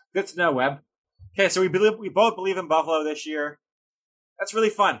Rams? Good to know, Webb. Okay, so we both believe in Buffalo this year. That's really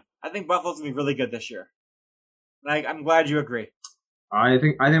fun. I think Buffalo's gonna be really good this year. And I'm glad you agree. I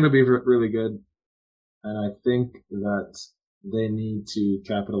think they'll be really good, and I think that they need to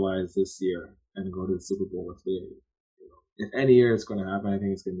capitalize this year and go to the Super Bowl if any year it's going to happen. I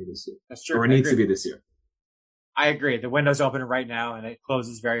think it's going to be this year. That's true. Or it needs to be this year. I agree. The window's open right now, and it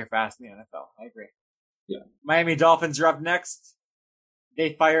closes very fast in the NFL. I agree. Yeah. Miami Dolphins are up next.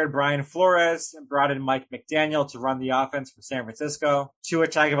 They fired Brian Flores and brought in Mike McDaniel to run the offense for San Francisco. Tua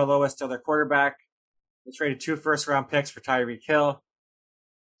Tagovailoa is still their quarterback. They traded 2 first-round picks for Tyreek Hill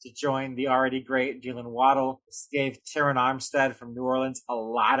to join the already great Jalen Waddle. This gave Terron Armstead from New Orleans a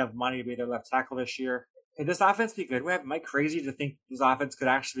lot of money to be their left tackle this year. Could this offense be good, Webb? Am I crazy to think this offense could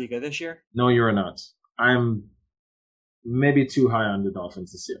actually be good this year? No, you're not. I'm maybe too high on the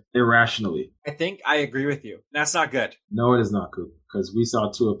Dolphins this year, irrationally. I think I agree with you. That's not good. No, it is not good, because we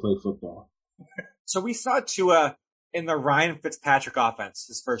saw Tua play football. So we saw Tua in the Ryan Fitzpatrick offense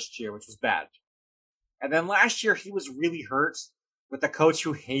his first year, which was bad. And then last year, he was really hurt with a coach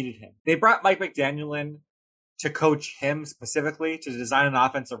who hated him. They brought Mike McDaniel in to coach him specifically, to design an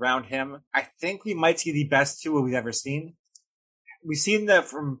offense around him. I think we might see the best Tua we've ever seen. We've seen that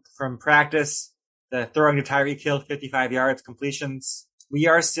from practice, the throwing to Tyreek Hill, 55 yards, completions. We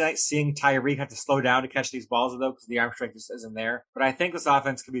are seeing Tyreek have to slow down to catch these balls, though, because the arm strength just isn't there. But I think this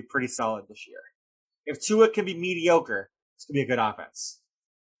offense could be pretty solid this year. If Tua can be mediocre, this could be a good offense.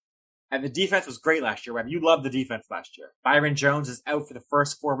 And the defense was great last year, Webb. You loved the defense last year. Byron Jones is out for the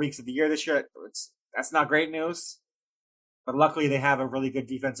first 4 weeks of the year this year. That's not great news. But luckily, they have a really good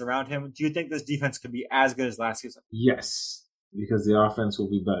defense around him. Do you think this defense could be as good as last season? Yes, because the offense will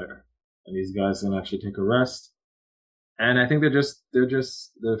be better. And these guys can actually take a rest. And I think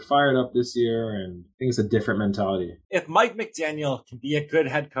they're fired up this year, and I think it's a different mentality. If Mike McDaniel can be a good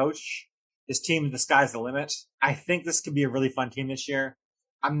head coach, his team, the sky's the limit. I think this could be a really fun team this year.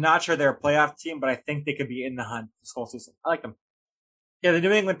 I'm not sure they're a playoff team, but I think they could be in the hunt this whole season. I like them. Yeah, the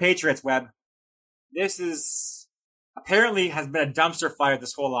New England Patriots, Webb. This is apparently has been a dumpster fire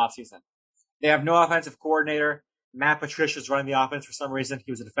this whole offseason. They have no offensive coordinator. Matt Patricia's running the offense for some reason.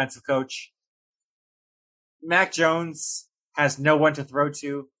 He was a defensive coach. Mac Jones has no one to throw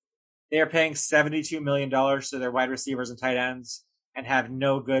to. They are paying $72 million to their wide receivers and tight ends and have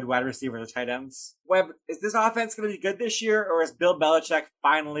no good wide receivers or tight ends. Webb, is this offense going to be good this year, or has Bill Belichick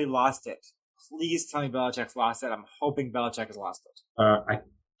finally lost it? Please tell me Belichick's lost it. I'm hoping Belichick has lost it. I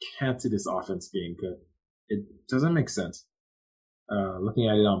can't see this offense being good. It doesn't make sense. Looking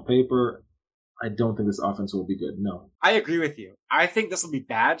at it on paper, I don't think this offense will be good. No. I agree with you. I think this will be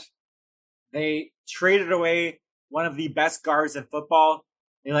bad. They traded away one of the best guards in football.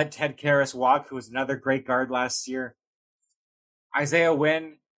 They let Ted Karras walk, who was another great guard last year. Isaiah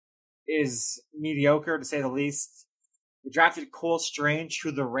Wynn is mediocre, to say the least. They drafted Cole Strange,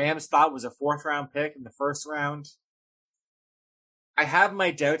 who the Rams thought was a 4th-round pick in the first round. I have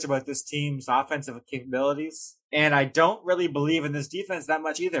my doubts about this team's offensive capabilities, and I don't really believe in this defense that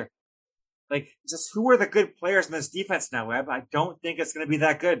much either. Just who are the good players in this defense now, Webb? I don't think it's going to be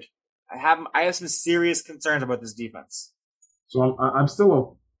that good. I have some serious concerns about this defense. So I'm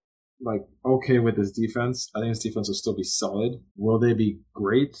still okay with this defense. I think this defense will still be solid. Will they be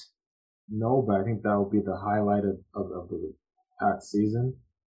great? No, but I think that will be the highlight of the past season.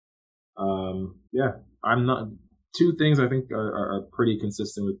 Yeah, I'm not. 2 things I think are pretty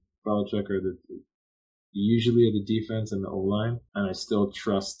consistent with Belichick are usually the defense and the O-line, and I still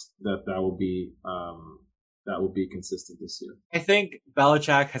trust that will be consistent this year. I think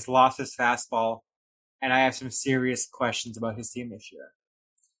Belichick has lost his fastball, and I have some serious questions about his team this year.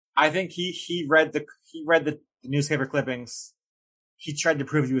 I think he read the newspaper clippings. He tried to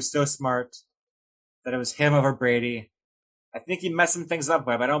prove he was so smart that it was him over Brady. I think he messed some things up,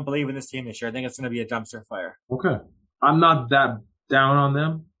 Webb. I don't believe in this team this year. I think it's going to be a dumpster fire. Okay. I'm not that down on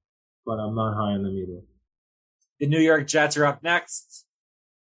them, but I'm not high on them either. The New York Jets are up next.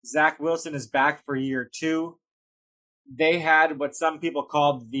 Zach Wilson is back for year 2. They had what some people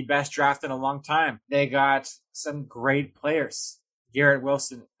called the best draft in a long time. They got some great players. Garrett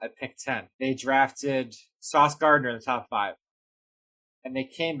Wilson at pick 10. They drafted Sauce Gardner in the top 5. And they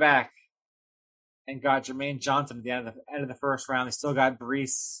came back and got Jermaine Johnson at the end of the first round. They still got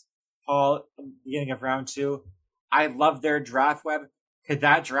Breece Hall at the beginning of round 2. I love their draft, Webb. Could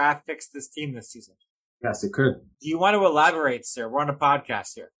that draft fix this team this season? Yes, it could. Do you want to elaborate, sir? We're on a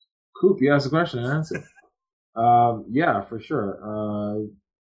podcast here. Coop, you asked a question and answered. Yeah, for sure.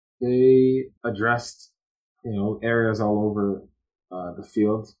 They addressed, areas all over the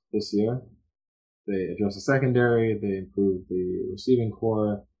field this year. They addressed the secondary. They improved the receiving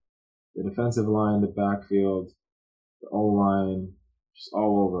core, the defensive line, the backfield, the O-line, just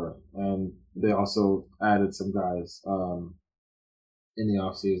all over. And they also added some guys in the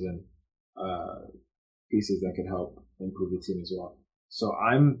offseason, pieces that could help improve the team as well. So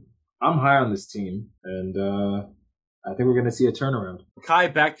I'm high on this team, and I think we're going to see a turnaround. Kai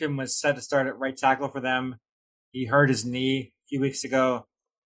Beckham was set to start at right tackle for them. He hurt his knee a few weeks ago.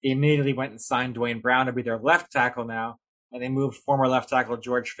 They immediately went and signed Dwayne Brown to be their left tackle now, and they moved former left tackle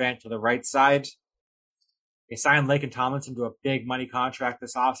George Fant to the right side. They signed Laken Tomlinson to a big money contract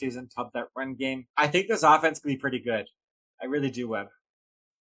this offseason to help that run game. I think this offense could be pretty good. I really do, Webb.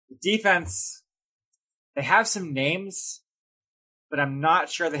 The defense, they have some names, but I'm not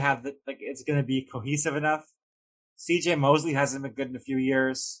sure they have it's going to be cohesive enough. CJ Mosley hasn't been good in a few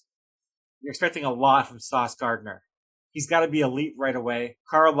years. You're expecting a lot from Sauce Gardner. He's got to be elite right away.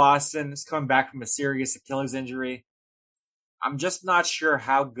 Carl Lawson is coming back from a serious Achilles injury. I'm just not sure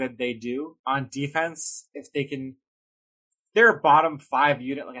how good they do on defense. If they're a bottom 5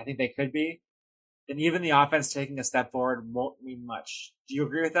 unit like I think they could be, then even the offense taking a step forward won't mean much. Do you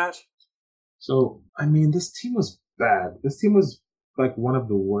agree with that? So, this team was bad. This team was like one of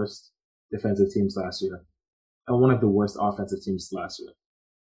the worst defensive teams last year and one of the worst offensive teams last year.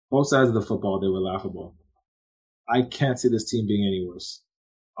 Both sides of the football, they were laughable. I can't see this team being any worse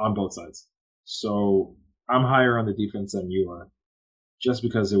on both sides. So I'm higher on the defense than you are, just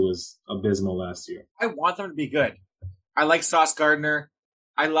because it was abysmal last year. I want them to be good. I like Sauce Gardner.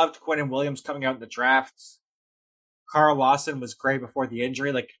 I loved Quentin Williams coming out in the draft. Carl Lawson was great before the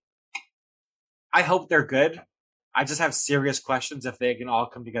injury. I hope they're good. I just have serious questions if they can all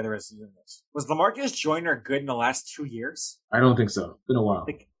come together as a unit. Was LaMarcus Joyner good in the last 2 years? I don't think so. It's been a while.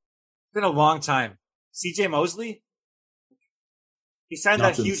 It's been a long time. CJ Mosley? He signed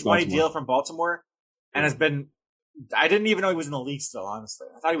that huge money deal from Baltimore and has been... I didn't even know he was in the league still, honestly.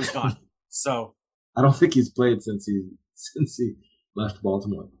 I thought he was gone. So... I don't think he's played since he left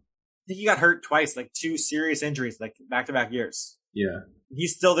Baltimore. I think he got hurt twice, 2 serious injuries, back-to-back years. Yeah.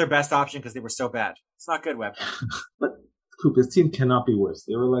 He's still their best option because they were so bad. It's not good, Webb. But, Coop, this team cannot be worse.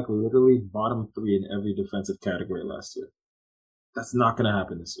 They were literally bottom 3 in every defensive category last year. That's not going to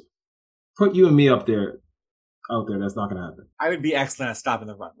happen this year. Put you and me out there. That's not going to happen. I would be excellent at stopping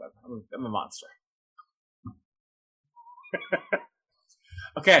the run, Webb. I'm a monster.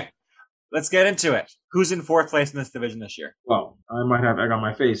 Okay, let's get into it. Who's in 4th place in this division this year? Well, I might have egg on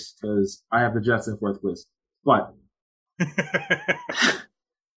my face because I have the Jets in 4th place. But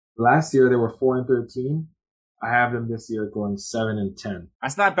last year they were 4-13. I have them this year going 7-10.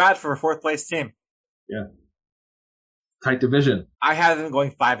 That's not bad for a 4th place team. Yeah. Tight division. I have them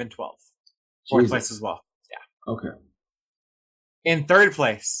going 5-12. 4th place as well. Yeah. Okay. In 3rd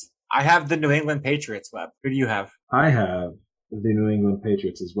place, I have the New England Patriots, Webb. Who do you have? I have the New England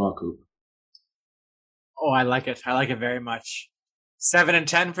Patriots as well, Coop. Oh, I like it. I like it very much.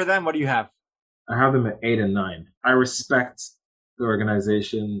 7-10 for them. What do you have? I have them at 8-9. I respect the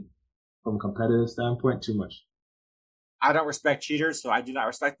organization from a competitive standpoint too much. I don't respect cheaters, so I do not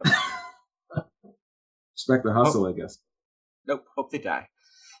respect them. Respect the hustle, I guess. Nope. Hope they die.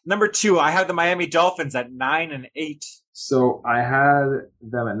 Number 2, I have the Miami Dolphins at 9-8. So I had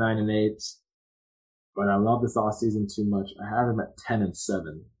them at 9-8, but I love this offseason too much. I have them at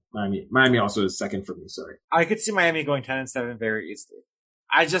 10-7. Miami also is second for me. Sorry. I could see Miami going 10-7 very easily.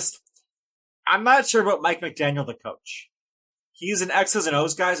 I'm not sure about Mike McDaniel, the coach. He's an X's and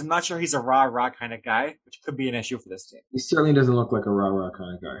O's guy. I'm not sure he's a rah-rah kind of guy, which could be an issue for this team. He certainly doesn't look like a rah-rah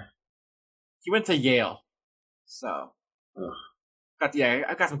kind of guy. He went to Yale. So,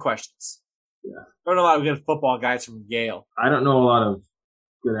 I've got some questions. Yeah. Don't know a lot of good football guys from Yale. I don't know a lot of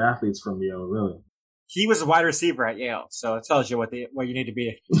good athletes from Yale, really. He was a wide receiver at Yale, so it tells you what you need to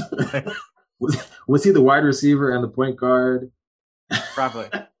be. Was he the wide receiver and the point guard? Probably.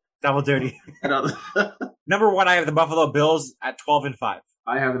 Double duty. Number 1, I have the Buffalo Bills at 12-5.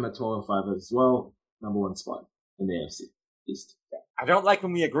 I have them at 12-5 as well. Number one spot in the AFC East. I don't like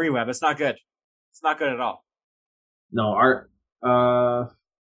when we agree, Webb. It's not good. It's not good at all. No,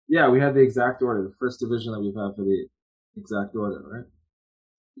 yeah, we had the exact order. The first division that we've had for the exact order, right?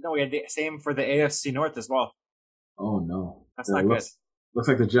 No, we had the same for the AFC North as well. Oh no, that's not good. Looks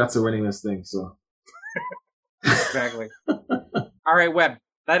like the Jets are winning this thing. So exactly. All right, Webb.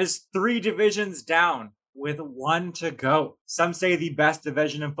 That is 3 divisions down with 1 to go. Some say the best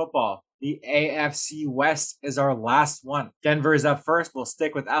division in football. The AFC West is our last one. Denver is up first. We'll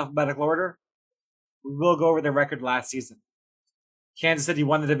stick with alphabetical order. We will go over their record last season. Kansas City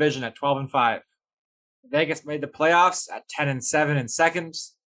won the division at 12-5. Vegas made the playoffs at 10-7 in second.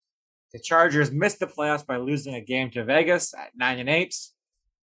 The Chargers missed the playoffs by losing a game to Vegas at 9-8.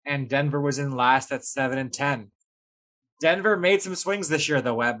 And Denver was in last at 7-10. Denver made some swings this year,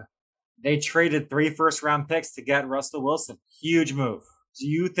 though, Webb. They traded 3 first-round picks to get Russell Wilson. Huge move. Do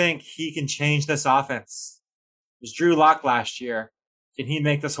you think he can change this offense? It was Drew Lock last year. Can he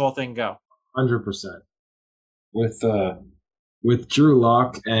make this whole thing go? 100%. With Drew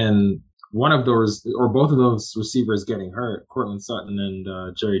Lock and one of those or both of those receivers getting hurt, Cortland Sutton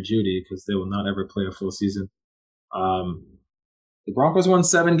and Jerry Jeudy, because they will not ever play a full season. The Broncos won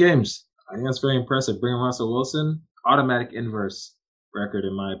 7 games. I think that's very impressive. Bringing Russell Wilson, automatic inverse record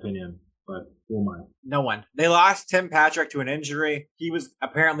in my opinion. But who am I? No one. They lost Tim Patrick to an injury. He was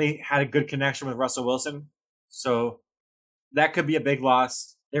apparently had a good connection with Russell Wilson, so that could be a big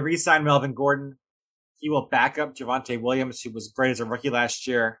loss. They re-signed Melvin Gordon. He will back up Javonte Williams, who was great as a rookie last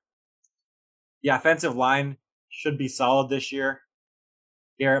year. The offensive line should be solid this year.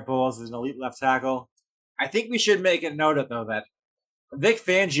 Garrett Bowles is an elite left tackle. I think we should make a note, though, that Vic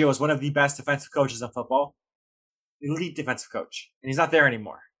Fangio is one of the best defensive coaches in football. Elite defensive coach. And he's not there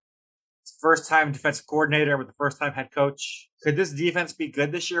anymore. It's first-time defensive coordinator with the first-time head coach. Could this defense be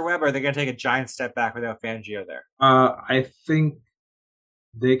good this year, Webb, or are they going to take a giant step back without Fangio there? I think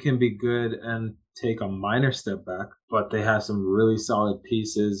they can be good and take a minor step back, but they have some really solid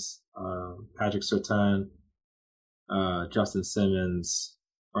pieces. Patrick Surtain, Justin Simmons,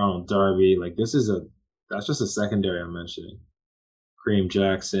 Ronald Darby. Like that's just a secondary I'm mentioning. Kareem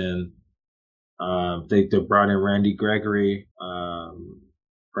Jackson. They brought in Randy Gregory.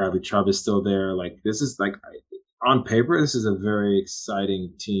 Bradley Chubb is still there. Like this is like on paper, this is a very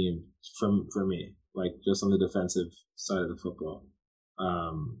exciting team for me. Like just on the defensive side of the football.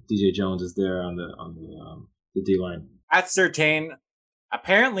 DJ Jones is there on the D line. At Surtain,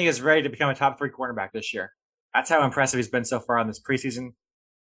 apparently is ready to become a top 3 cornerback this year. That's how impressive he's been so far on this preseason.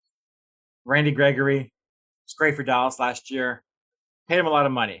 Randy Gregory was great for Dallas last year. Paid him a lot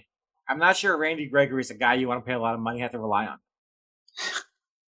of money. I'm not sure Randy Gregory is a guy you want to pay a lot of money, have to rely on.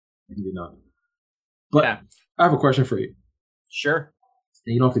 Maybe not. But yeah. I have a question for you. Sure.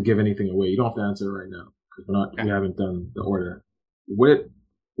 And you don't have to give anything away. You don't have to answer it right now because we haven't done the order.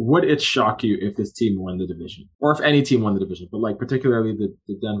 Would it shock you if this team won the division, or if any team won the division, but like particularly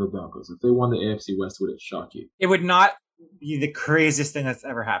the Denver Broncos? If they won the AFC West, would it shock you? It would not be the craziest thing that's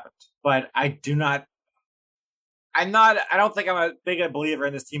ever happened, but I don't think I'm as big a believer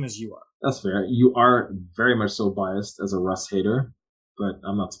in this team as you are. That's fair. You are very much so biased as a Russ hater, but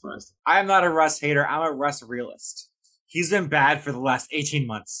I'm not surprised. I'm not a Russ hater. I'm a Russ realist. He's been bad for the last 18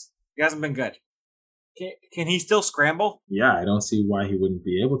 months. He hasn't been good. Can he still scramble? Yeah, I don't see why he wouldn't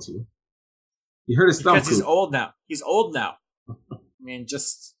be able to. He hurt his thumb. Because he's old now. He's old now. I mean,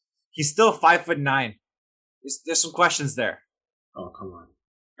 he's still 5'9". There's some questions there. Oh, come on.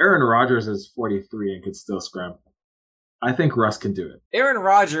 Aaron Rodgers is 43 and could still scramble. I think Russ can do it. Aaron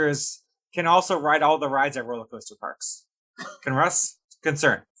Rodgers can also ride all the rides at roller coaster parks. Can Russ?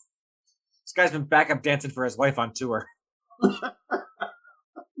 Concern. This guy's been backup dancing for his wife on tour.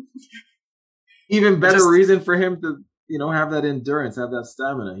 Even better reason for him to, have that endurance, have that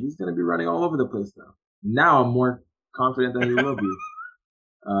stamina. He's going to be running all over the place now. Now I'm more confident that he will be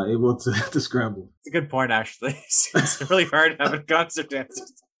able to scramble. It's a good point, actually. It's really hard having concert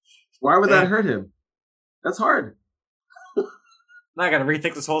dancers. Why would that hurt him? That's hard. Now I got to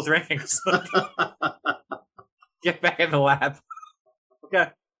rethink this whole thing. Get back in the lab. Okay.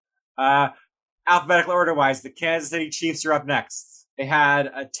 Alphabetical order-wise, the Kansas City Chiefs are up next. They had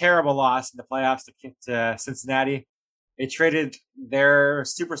a terrible loss in the playoffs to Cincinnati. They traded their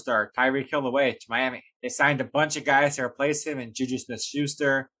superstar, Tyreek Hill, away to Miami. They signed a bunch of guys to replace him in Juju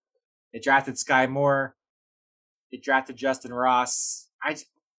Smith-Schuster. They drafted Sky Moore. They drafted Justin Ross. Is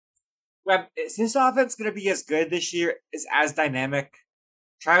this offense going to be as good this year? Is as dynamic?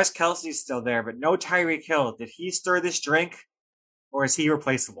 Travis Kelce's still there, but no Tyreek Hill. Did he stir this drink, or is he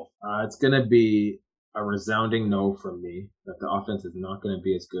replaceable? It's going to be a resounding no from me that the offense is not going to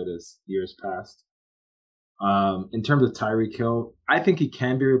be as good as years past. In terms of Tyreek Hill, I think he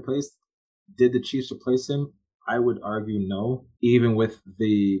can be replaced. Did the Chiefs replace him? I would argue no, even with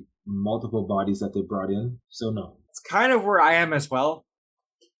the multiple bodies that they brought in. So no. It's kind of where I am as well.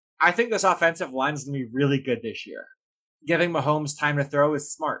 I think this offensive line is going to be really good this year. Giving Mahomes time to throw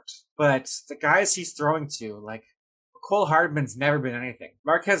is smart, but the guys he's throwing to, like Cole Hardman's never been anything.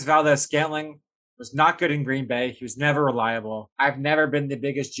 Marquez Valdez-Scantling was not good in Green Bay. He was never reliable. I've never been the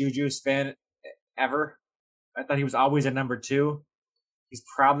biggest Juju's fan ever. I thought he was always a number 2. He's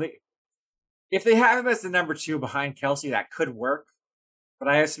probably, if they have him as the number 2 behind Kelsey, that could work. But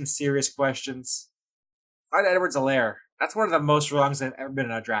I have some serious questions. Clyde Edwards-Helaire, that's one of the most wrongs that have ever been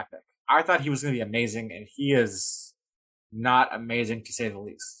in a draft pick. I thought he was going to be amazing, and he is not amazing to say the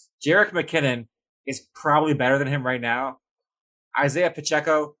least. Jerick McKinnon is probably better than him right now. Isaiah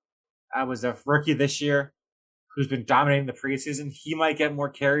Pacheco was a rookie this year who's been dominating the preseason. He might get more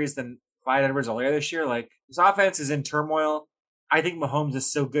carries than Clyde Edwards-Helaire this year. Like, his offense is in turmoil. I think Mahomes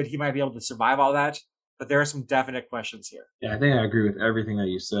is so good he might be able to survive all that, but there are some definite questions here. Yeah, I think I agree with everything that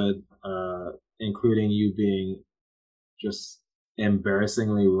you said, including you being just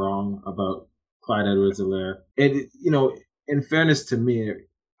embarrassingly wrong about Clyde Edwards-Helaire. In fairness to me,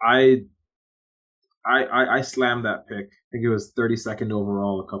 I slammed that pick. I think it was 32nd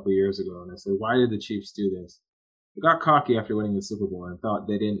overall a couple of years ago, and I said, why did the Chiefs do this? They got cocky after winning the Super Bowl and thought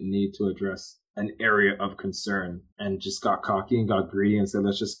they didn't need to address an area of concern, and just got cocky and got greedy and said,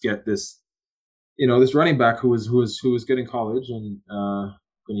 let's just get this, this running back who was good in college, and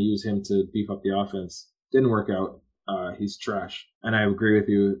going to use him to beef up the offense. Didn't work out. He's trash. And I agree with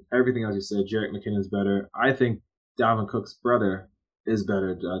you. Everything else you said, Jerick McKinnon's better. I think Dalvin Cook's brother is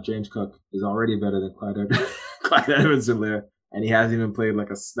better. James Cook is already better than Clyde Edwards-Helaire, and he hasn't even played like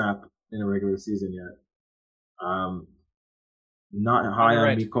a snap in a regular season yet. Not high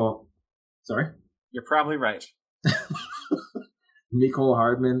on Mecole. Sorry? You're probably right. Mecole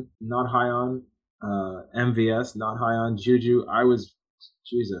Hardman, not high on. MVS, not high on. Juju,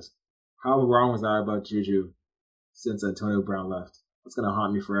 Jesus. How wrong was I about Juju since Antonio Brown left? That's going to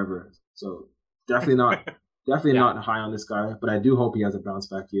haunt me forever. So definitely not not high on this guy, but I do hope he has a bounce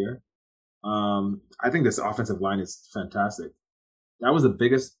back year. I think this offensive line is fantastic. That was the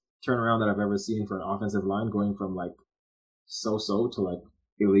biggest turnaround that I've ever seen for an offensive line, going from like so-so to like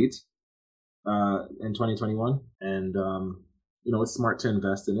elite in 2021. And, it's smart to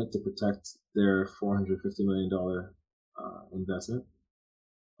invest in it to protect their $450 million investment.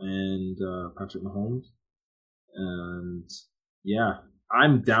 And Patrick Mahomes. And yeah,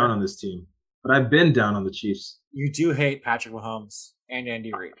 I'm down on this team, but I've been down on the Chiefs. You do hate Patrick Mahomes and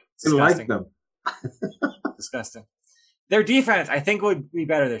Andy Reid. I like them. Disgusting. Their defense, I think, would be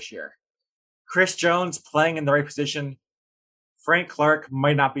better this year. Chris Jones playing in the right position. Frank Clark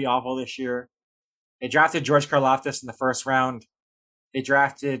might not be awful this year. They drafted George Karlaftis in the first round. They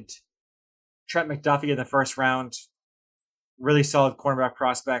drafted Trent McDuffie in the first round. Really solid cornerback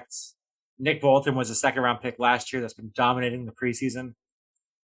prospects. Nick Bolton was a second-round pick last year that's been dominating the preseason.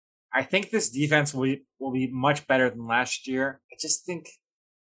 I think this defense will be much better than last year. I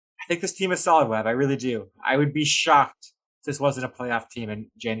think this team is solid, Webb. I really do. I would be shocked if this wasn't a playoff team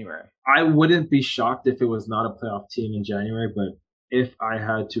in January. I wouldn't be shocked if it was not a playoff team in January, but if I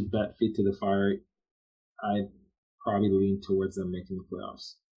had to bet feet to the fire, I'd probably lean towards them making the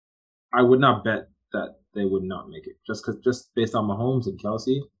playoffs. I would not bet that they would not make it, just based on Mahomes and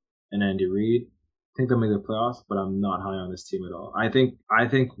Kelsey and Andy Reid. I think they'll make the playoffs, but I'm not high on this team at all. I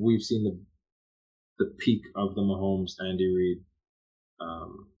think we've seen the peak of the Mahomes Andy Reid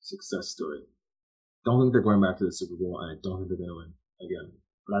success story. Don't think they're going back to the Super Bowl, and I don't think they're going to win again.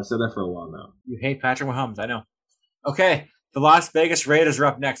 But I've said that for a while now. You hate Patrick Mahomes, I know. Okay, the Las Vegas Raiders are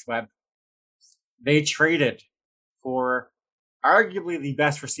up next, Webb. They traded for arguably the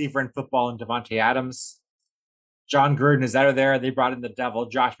best receiver in football in Davante Adams. John Gruden is out of there. They brought in the devil,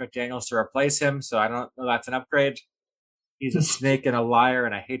 Josh McDaniels, to replace him, so I don't know that's an upgrade. He's a snake and a liar,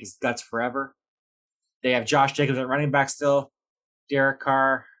 and I hate his guts forever. They have Josh Jacobs at running back still. Derek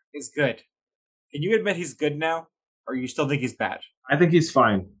Carr is good. Can you admit he's good now, or you still think he's bad? I think he's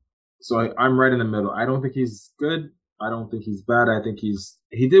fine. So I'm right in the middle. I don't think he's good. I don't think he's bad. I think he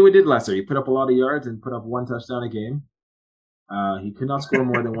did what he did last year. He put up a lot of yards and put up one touchdown a game. He could not score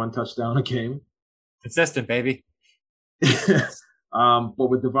more than one touchdown a game. Consistent, baby. But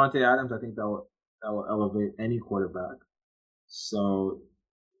with Davante Adams, I think that will elevate any quarterback. So,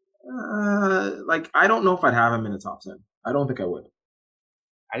 I don't know if I'd have him in the top 10. I don't think I would.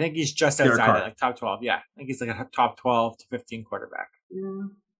 I think he's just outside it, like top 12. Yeah, I think he's like a top 12 to 15 quarterback. Yeah.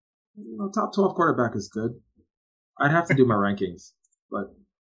 top 12 quarterback is good. I'd have to do my rankings, but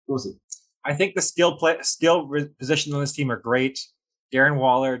we'll see. I think the skill positions on this team are great. Darren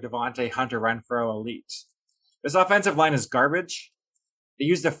Waller, Devontae, Hunter Renfrow, elite. This offensive line is garbage. They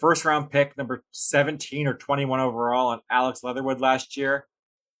used the first round pick, number 17 or 21 overall, on Alex Leatherwood last year,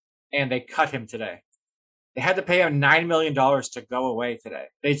 and they cut him today. They had to pay him $9 million to go away today.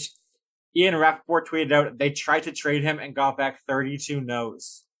 Ian Rappaport tweeted out they tried to trade him and got back 32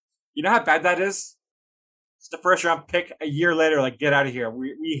 no's. You know how bad that is? It's the first round pick a year later, like, get out of here.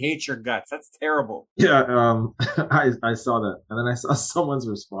 We hate your guts. That's terrible. Yeah, I saw that. And then I saw someone's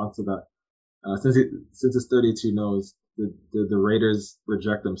response to that. Since it's 32 no's, did the Raiders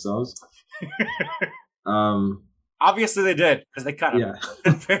reject themselves? Obviously they did, because they cut him.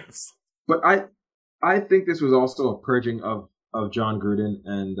 Yeah. But I think this was also a purging of John Gruden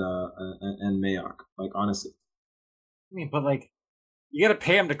and Mayock. Like, honestly. I mean, but like, you got to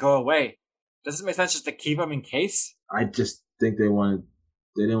pay him to go away. Doesn't it make sense just to keep him in case? I just think they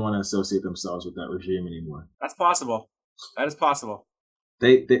didn't want to associate themselves with that regime anymore. That's possible. That is possible.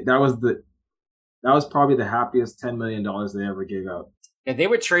 That was probably the happiest $10 million they ever gave out. Yeah, they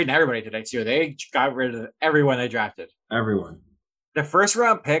were trading everybody today too. They got rid of everyone they drafted. Everyone. The first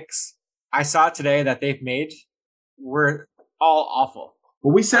round picks I saw today that they've made were all awful.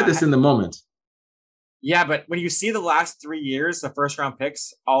 Well, we said this in the moment. Yeah, but when you see the last 3 years, the first round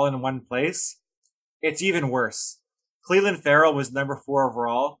picks all in one place, it's even worse. Cleveland Farrell was number 4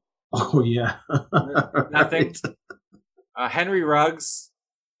 overall. Oh, yeah. Nothing. Right. Henry Ruggs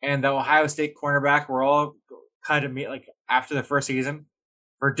and the Ohio State cornerback were all kind of after the first season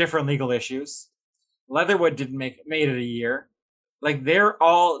for different legal issues. Leatherwood didn't made it a year. Like, they're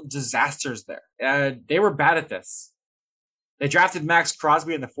all disasters there. They were bad at this. They drafted Max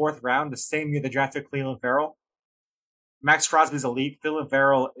Crosby in the 4th round, the same year they drafted Cleveland Farrell. Max Crosby's elite. Cleveland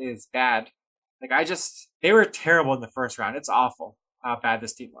Farrell is bad. They were terrible in the first round. It's awful how bad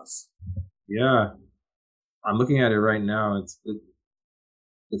this team was. Yeah. I'm looking at it right now.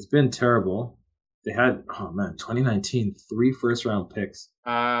 It's been terrible. They had, 2019, 3 first-round picks.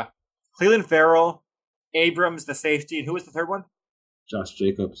 Cleveland Farrell, Abrams, the safety, and who was the third one? Josh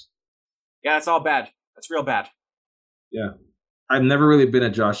Jacobs. Yeah, that's all bad. That's real bad. Yeah. I've never really been a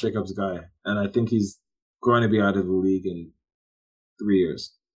Josh Jacobs guy, and I think he's going to be out of the league in 3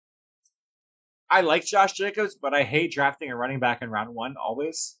 years. I like Josh Jacobs, but I hate drafting a running back in round 1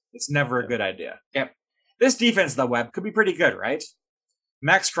 always. It's never a good idea. Yeah. This defense, though, Webb, could be pretty good, right?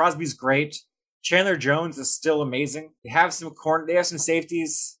 Max Crosby's great. Chandler Jones is still amazing. They have some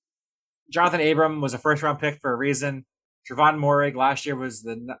safeties. Jonathan Abram was a first-round pick for a reason. Trevon Moehrig last year was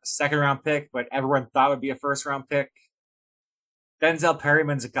the second-round pick, but everyone thought would be a first-round pick. Denzel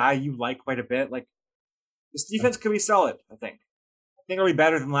Perryman's a guy you like quite a bit. Like, this defense could be solid, I think. I think it'll be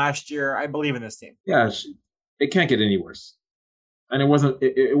better than last year. I believe in this team. Yeah, it can't get any worse. And it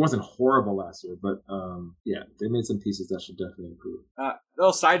wasn't horrible last year, but yeah, they made some pieces that should definitely improve.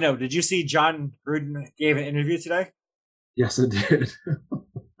 Little side note, did you see John Gruden gave an interview today? Yes, I did.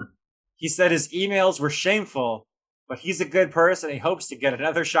 He said his emails were shameful, but he's a good person. He hopes to get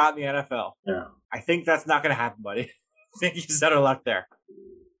another shot in the NFL. Yeah. I think that's not going to happen, buddy. I think he's better luck there.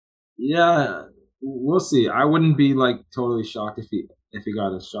 Yeah, we'll see. I wouldn't be totally shocked if he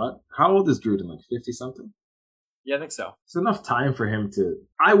got a shot. How old is Gruden? 50 something? Yeah, I think so. It's enough time for him to.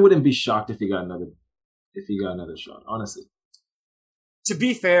 I wouldn't be shocked if he got another shot. Honestly. To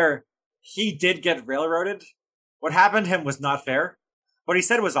be fair, he did get railroaded. What happened to him was not fair. What he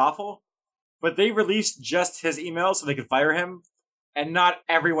said was awful. But they released just his emails so they could fire him, and not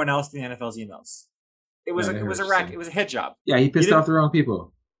everyone else in the NFL's emails. It was a rack. It was a hit job. Yeah, he pissed off the wrong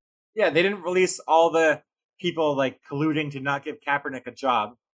people. Yeah, they didn't release all the people colluding to not give Kaepernick a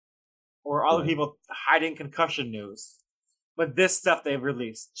job, or all the people hiding concussion news. But this stuff they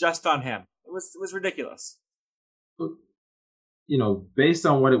released just on him. It was ridiculous. Based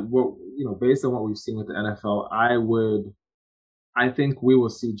on what we've seen with the NFL, I think we will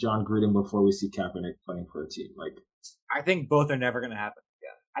see John Gruden before we see Kaepernick playing for a team. I think both are never going to happen.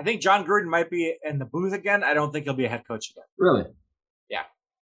 Yeah, I think John Gruden might be in the booth again. I don't think he'll be a head coach again. Really? Yeah.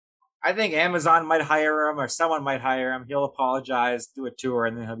 I think Amazon might hire him, or someone might hire him. He'll apologize, do a tour,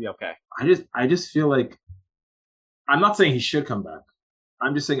 and then he'll be okay. I just feel like, I'm not saying he should come back.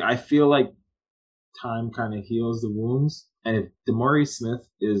 I'm just saying I feel like time kind of heals the wounds. And if DeMaurice Smith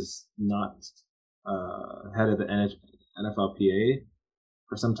is not head of the NFLPA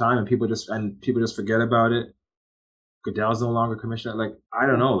for some time, and people just forget about it, Goodell's no longer commissioner. I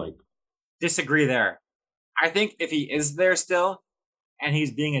don't know. Disagree there. I think if he is there still, and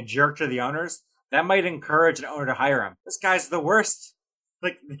he's being a jerk to the owners, that might encourage an owner to hire him. This guy's the worst.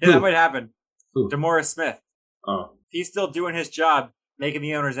 Like, Who? that might happen. Who? DeMaurice Smith. Oh, He's still doing his job, making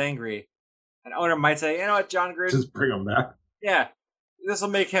the owners angry. An owner might say, you know what, John Gruden? just bring him back. Yeah, this will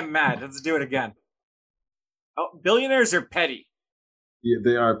make him mad. Let's do it again. Oh, billionaires are petty. Yeah,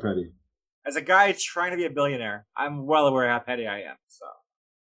 they are petty. As a guy trying to be a billionaire, I'm well aware how petty I am. So,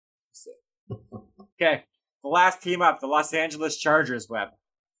 let's see. Okay, the last team up, the Los Angeles Chargers, Webb.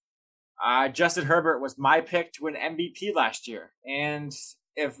 Justin Herbert was my pick to win MVP last year. And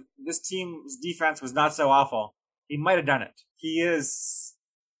if this team's defense was not so awful, he might have done it. He is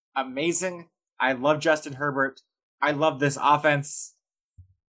amazing. I love Justin Herbert. I love this offense.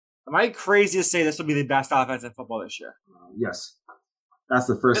 Am I crazy to say this will be the best offense in football this year? Yes. That's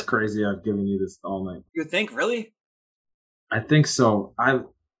the first crazy I've given you this all night. You think, really? I think so.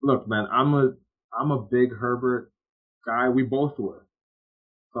 Look, man, I'm a big Herbert guy. We both were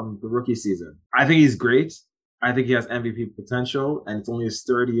from the rookie season. I think he's great. I think he has MVP potential, and it's only his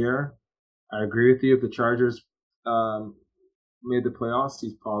third year. I agree with you. If the Chargers made the playoffs,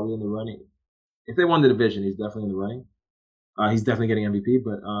 he's probably in the running. If they won the division, he's definitely in the running. He's definitely getting MVP,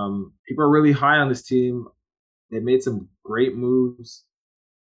 but people are really high on this team. They made some great moves,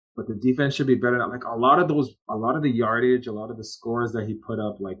 but the defense should be better. Like a lot of the yardage, a lot of the scores that he put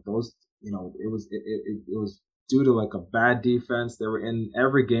up, like those, it was due to like a bad defense. They were in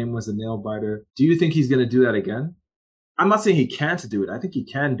every game was a nail biter. Do you think he's going to do that again? I'm not saying he can't do it. I think he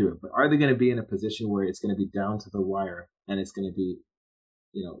can do it, but are they going to be in a position where it's going to be down to the wire and it's going to be,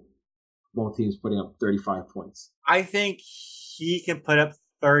 both teams putting up 35 points? I think he can put up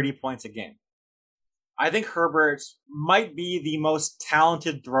 30 points a game. I think Herbert might be the most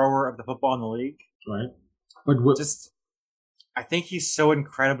talented thrower of the football in the league. Right. But I think he's so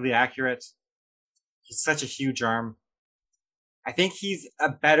incredibly accurate. He's such a huge arm. I think he's a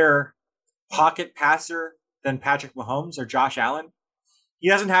better pocket passer than Patrick Mahomes or Josh Allen. He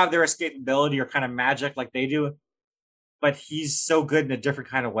doesn't have their escapability or kind of magic like they do, but he's so good in a different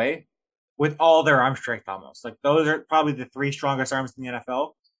kind of way with all their arm strength almost. Like those are probably the three strongest arms in the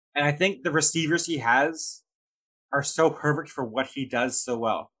NFL. And I think the receivers he has are so perfect for what he does so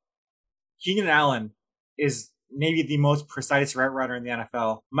well. Keenan Allen is maybe the most precise route runner in the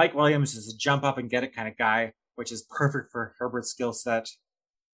NFL. Mike Williams is a jump up and get it kind of guy, which is perfect for Herbert's skill set.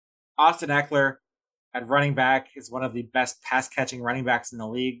 Austin Eckler at running back is one of the best pass catching running backs in the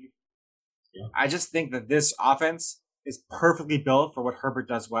league. Yeah. I just think that this offense is perfectly built for what Herbert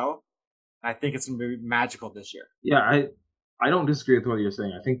does well. I think it's going to be magical this year. Yeah, I don't disagree with what you're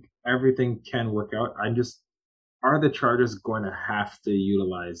saying. I think everything can work out. Are the Chargers going to have to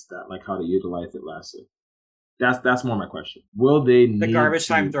utilize that, like how they utilized it last year? That's more my question. Will they need the garbage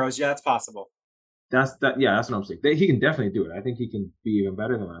time throws? Yeah, that's possible. That's what I'm saying. He can definitely do it. I think he can be even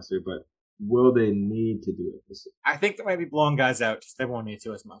better than last year, but will they need to do it this year? I think they might be blowing guys out. They won't need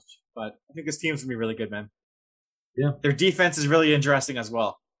to as much, but I think this team's going to be really good, man. Yeah. Their defense is really interesting as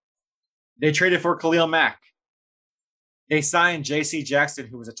well. They traded for Khalil Mack. They signed J.C. Jackson,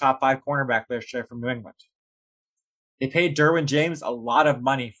 who was a top 5 cornerback last year from New England. They paid Derwin James a lot of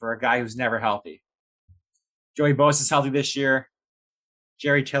money for a guy who's never healthy. Joey Bosa is healthy this year.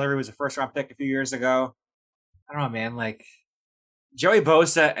 Jerry Tillery was a first-round pick a few years ago. I don't know, man. Like, Joey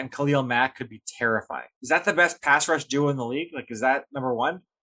Bosa and Khalil Mack could be terrifying. Is that the best pass rush duo in the league? Like, is that number one?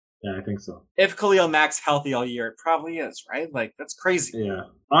 Yeah, I think so. If Khalil Mack's healthy all year, it probably is, right? Like, that's crazy. Yeah.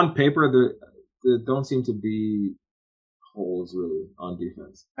 On paper, there don't seem to be holes, really, on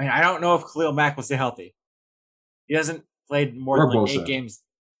defense. I mean, I don't know if Khalil Mack will stay healthy. He hasn't played more than like 8 games.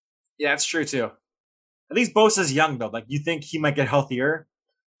 Yeah, that's true, too. At least Bosa's young, though. Like, you think he might get healthier?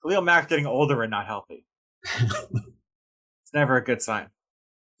 Khalil Mack's getting older and not healthy. It's never a good sign.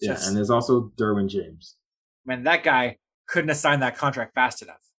 And there's also Derwin James. Man, that guy couldn't have signed that contract fast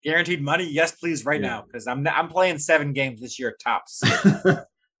enough. Guaranteed money? Yes, please, right now. Because I'm playing 7 games this year tops.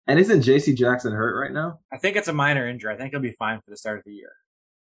 And isn't J.C. Jackson hurt right now? I think it's a minor injury. I think he'll be fine for the start of the year.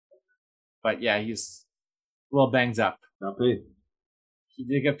 But yeah, he's a little banged up. Not paid. He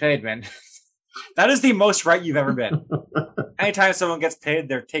did get paid, man. That is the most right you've ever been. Anytime someone gets paid,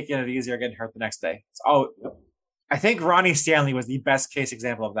 they're taking it easy or getting hurt the next day. I think Ronnie Stanley was the best case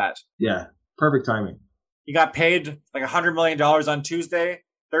example of that. Yeah, perfect timing. He got paid like $100 million on Tuesday.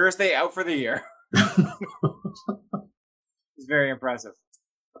 Thursday, out for the year. It's very impressive.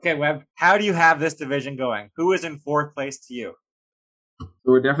 Okay, Webb, how do you have this division going? Who is in 4th place to you? So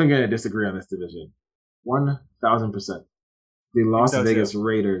we're definitely going to disagree on this division. 1,000%. The Las Vegas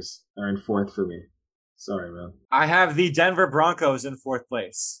Raiders are in 4th for me. Sorry, man. I have the Denver Broncos in 4th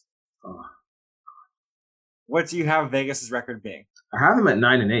place. Oh. What do you have Vegas' record being? I have them at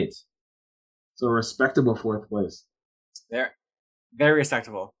 9-8. So a respectable 4th place. There. Very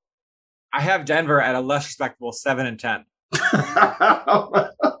respectable. I have Denver at a less respectable 7-10.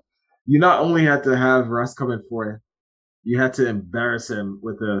 You not only had to have Russ come in for you had to embarrass him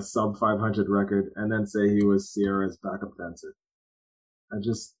with a sub 500 record and then say he was Sierra's backup dancer.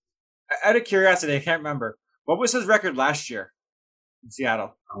 Out of curiosity, I can't remember. What was his record last year in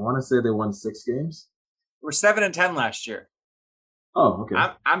Seattle? I want to say they won 6 games. We're 7-10 last year. Oh, okay.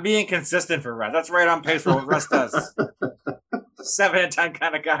 I'm being consistent for Russ. That's right on pace for what Russ does. 7-10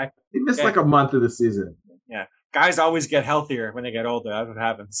 kind of guy. He missed like a month of the season. Yeah. Guys always get healthier when they get older. That's what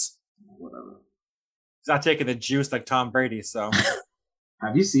happens. Whatever. He's not taking the juice like Tom Brady, so.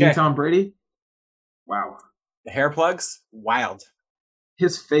 Have you seen Tom Brady? Wow. The hair plugs? Wild.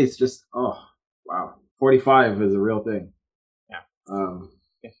 His face just, oh, wow. 45 is a real thing. Yeah.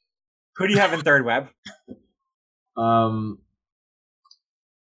 Yeah. Who do you have in third, Webb?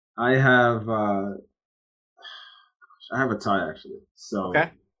 I have a tie, actually. So okay.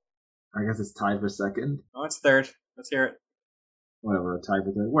 I guess it's tied for second. Oh, it's third. Let's hear it. Whatever, a tie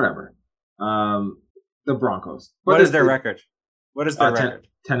for third. Whatever. The Broncos. What is their record? What is their record?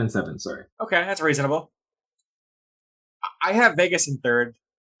 10-7, sorry. Okay, that's reasonable. I have Vegas in third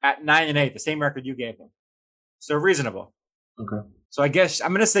at 9-8, the same record you gave them. So reasonable. Okay. So I guess I'm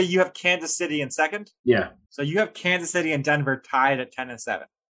going to say you have Kansas City in second. Yeah. So you have Kansas City and Denver tied at 10-7.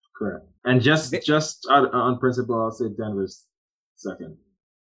 Correct. And just on principle, I'll say Denver's second.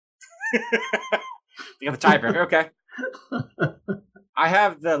 You have the tiebreaker. Okay. I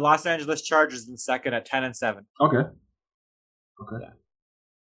have the Los Angeles Chargers in second at 10-7. Okay. Okay. Yeah.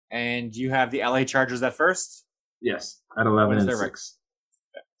 And you have the LA Chargers at first? Yes, at 11-6.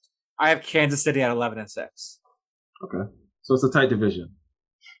 I have Kansas City at 11-6. Okay. So it's a tight division.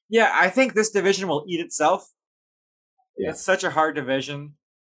 Yeah, I think this division will eat itself. Yeah. It's such a hard division.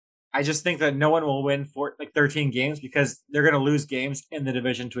 I just think that no one will win 13 games because they're going to lose games in the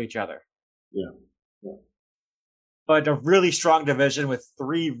division to each other. Yeah. But a really strong division with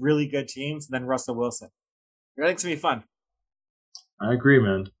 3 really good teams and then Russell Wilson. I think it's going to be fun. I agree,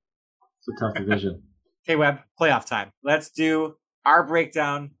 man. It's a tough division. Okay, Webb, playoff time. Let's do our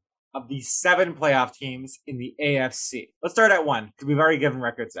breakdown of the 7 playoff teams in the AFC. Let's start at 1 because we've already given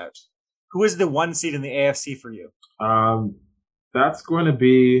records out. Who is the 1 seed in the AFC for you? That's going to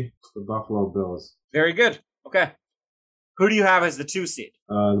be the Buffalo Bills. Very good. Okay. Who do you have as the 2 seed?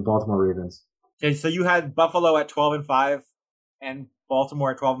 The Baltimore Ravens. Okay, so you had Buffalo at 12-5 and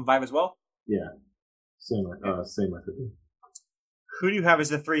Baltimore at 12-5 as well? Yeah. Same record. Who do you have as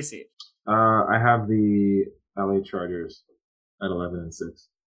the 3 seed? I have the LA Chargers at 11-6.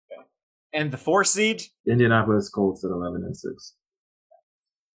 Okay. And the 4 seed? Indianapolis Colts at 11-6.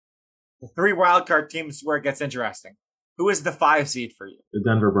 The 3 wildcard teams where it gets interesting. Who is the 5 seed for you? The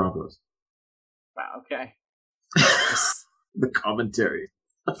Denver Broncos. Wow, okay. The commentary.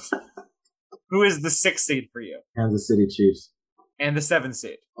 Who is the 6 seed for you? Kansas City Chiefs. And the 7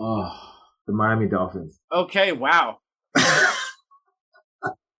 seed? Oh, the Miami Dolphins. Okay, wow. There's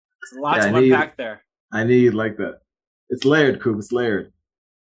a lot to unpack there. I knew you'd like that. It's layered, Coop. It's layered.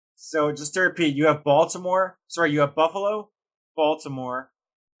 So just to repeat, you have you have Buffalo, Baltimore,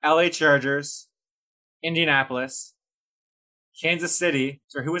 LA Chargers, Indianapolis, Kansas City.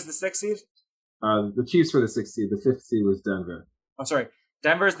 Sorry, who was the 6th seed? The Chiefs were the 6th seed. The 5th seed was Denver. Oh, sorry.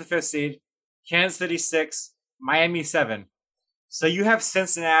 Denver's the 5th seed. Kansas City 6, Miami 7. So you have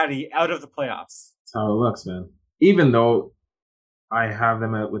Cincinnati out of the playoffs. That's how it looks, man. Even though I have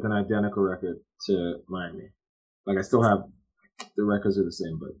them with an identical record to Miami. Like, I still have the records are the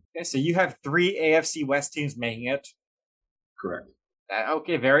same, but... Okay, so you have 3 AFC West teams making it. Correct.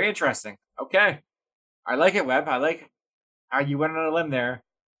 Okay, very interesting. Okay. I like it, Webb. I like how you went on a limb there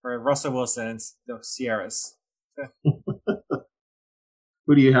for Russell Wilson and the Sierras.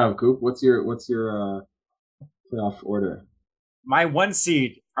 Who do you have, Coop? What's your playoff order? My 1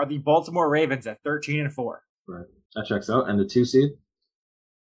 seed are the Baltimore Ravens at 13-4. Right. That checks out. And the 2 seed?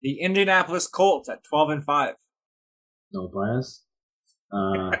 The Indianapolis Colts at 12-5. No bias.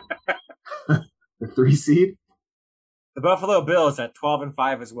 The 3 seed? The Buffalo Bills at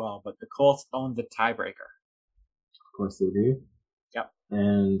 12-5 as well, but the Colts own the tiebreaker. Of course they do. Yep.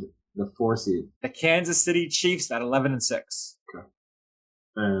 And the 4 seed? The Kansas City Chiefs at 11-6. Okay.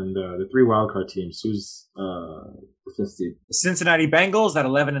 And the 3 wildcard teams, who's the 5th seed? The Cincinnati Bengals at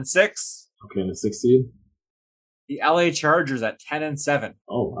 11-6. Okay, and the 6th seed? The LA Chargers at 10-7.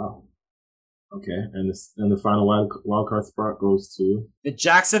 Oh, wow. Okay, and the final wildcard spot goes to? The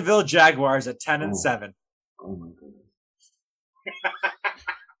Jacksonville Jaguars at 10-7. Oh my goodness.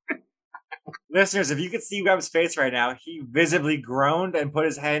 Listeners, if you could see Webb's face right now, he visibly groaned and put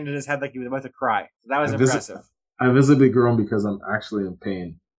his hand in his head like he was about to cry. So that was impressive. I visibly groan because I'm actually in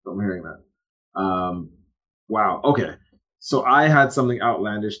pain from hearing that. Wow. Okay. So I had something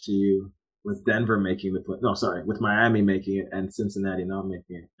outlandish to you with Denver making the play. No, sorry, with Miami making it and Cincinnati not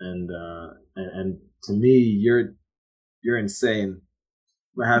making it. And to me, you're insane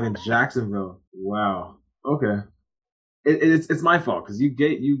by having Jacksonville. Wow. Okay. It's my fault because you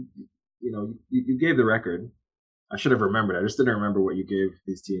gave the record. I should have remembered. I just didn't remember what you gave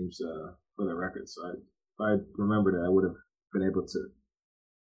these teams for their record. So if I remembered it, I would have been able to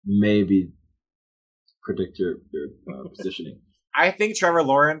maybe predict your positioning. I think Trevor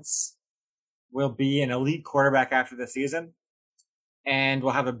Lawrence will be an elite quarterback after the season and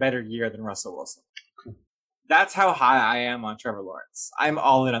will have a better year than Russell Wilson. Okay. That's how high I am on Trevor Lawrence. I'm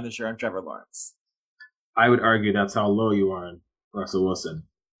all in on this year on Trevor Lawrence. I would argue that's how low you are on Russell Wilson,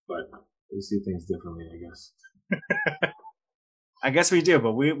 but we see things differently, I guess. I guess we do,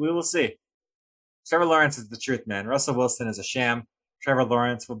 but we will see. Trevor Lawrence is the truth, man. Russell Wilson is a sham. Trevor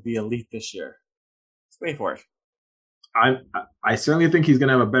Lawrence will be elite this year. Let's wait for it. I certainly think he's going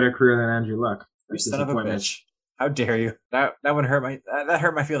to have a better career than Andrew Luck. You son of a bitch. How dare you? That one hurt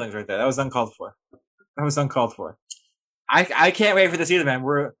my feelings right there. That was uncalled for. I can't wait for the season, man.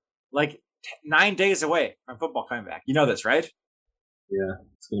 We're like 9 days away from football coming back. You know this, right? Yeah,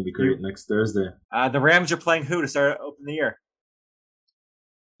 it's going to be great next Thursday. The Rams are playing who to start open the year?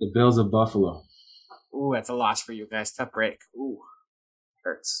 The Bills of Buffalo. Ooh, that's a loss for you guys. Tough break. Ooh,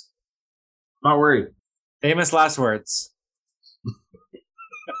 hurts. Not worried. Famous last words.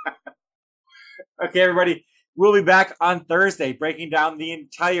 Okay, everybody. We'll be back on Thursday breaking down the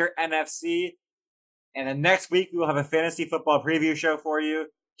entire NFC. And then next week, we will have a fantasy football preview show for you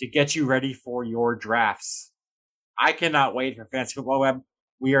to get you ready for your drafts. I cannot wait for Fantasy Football Web.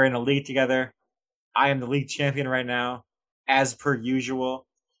 We are in a league together. I am the league champion right now, as per usual.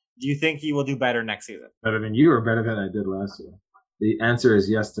 Do you think he will do better next season? Better than you or better than I did last year? The answer is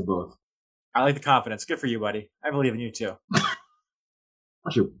yes to both. I like the confidence. Good for you, buddy. I believe in you too.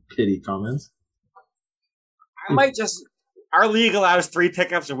 What's your pity comments? I might just... Our league allows 3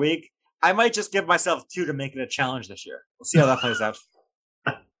 pickups a week. I might just give myself 2 to make it a challenge this year. We'll see how that plays out.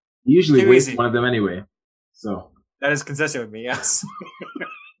 You usually waste one of them anyway. So that is consistent with me, yes.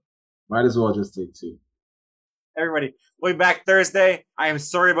 Might as well just take 2. Everybody, we'll be back Thursday. I am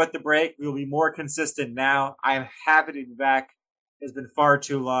sorry about the break. We will be more consistent now. I am happy to be back. It's been far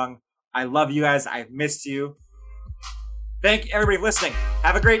too long. I love you guys. I've missed you. Thank everybody for listening.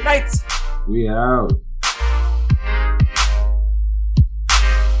 Have a great night. We out.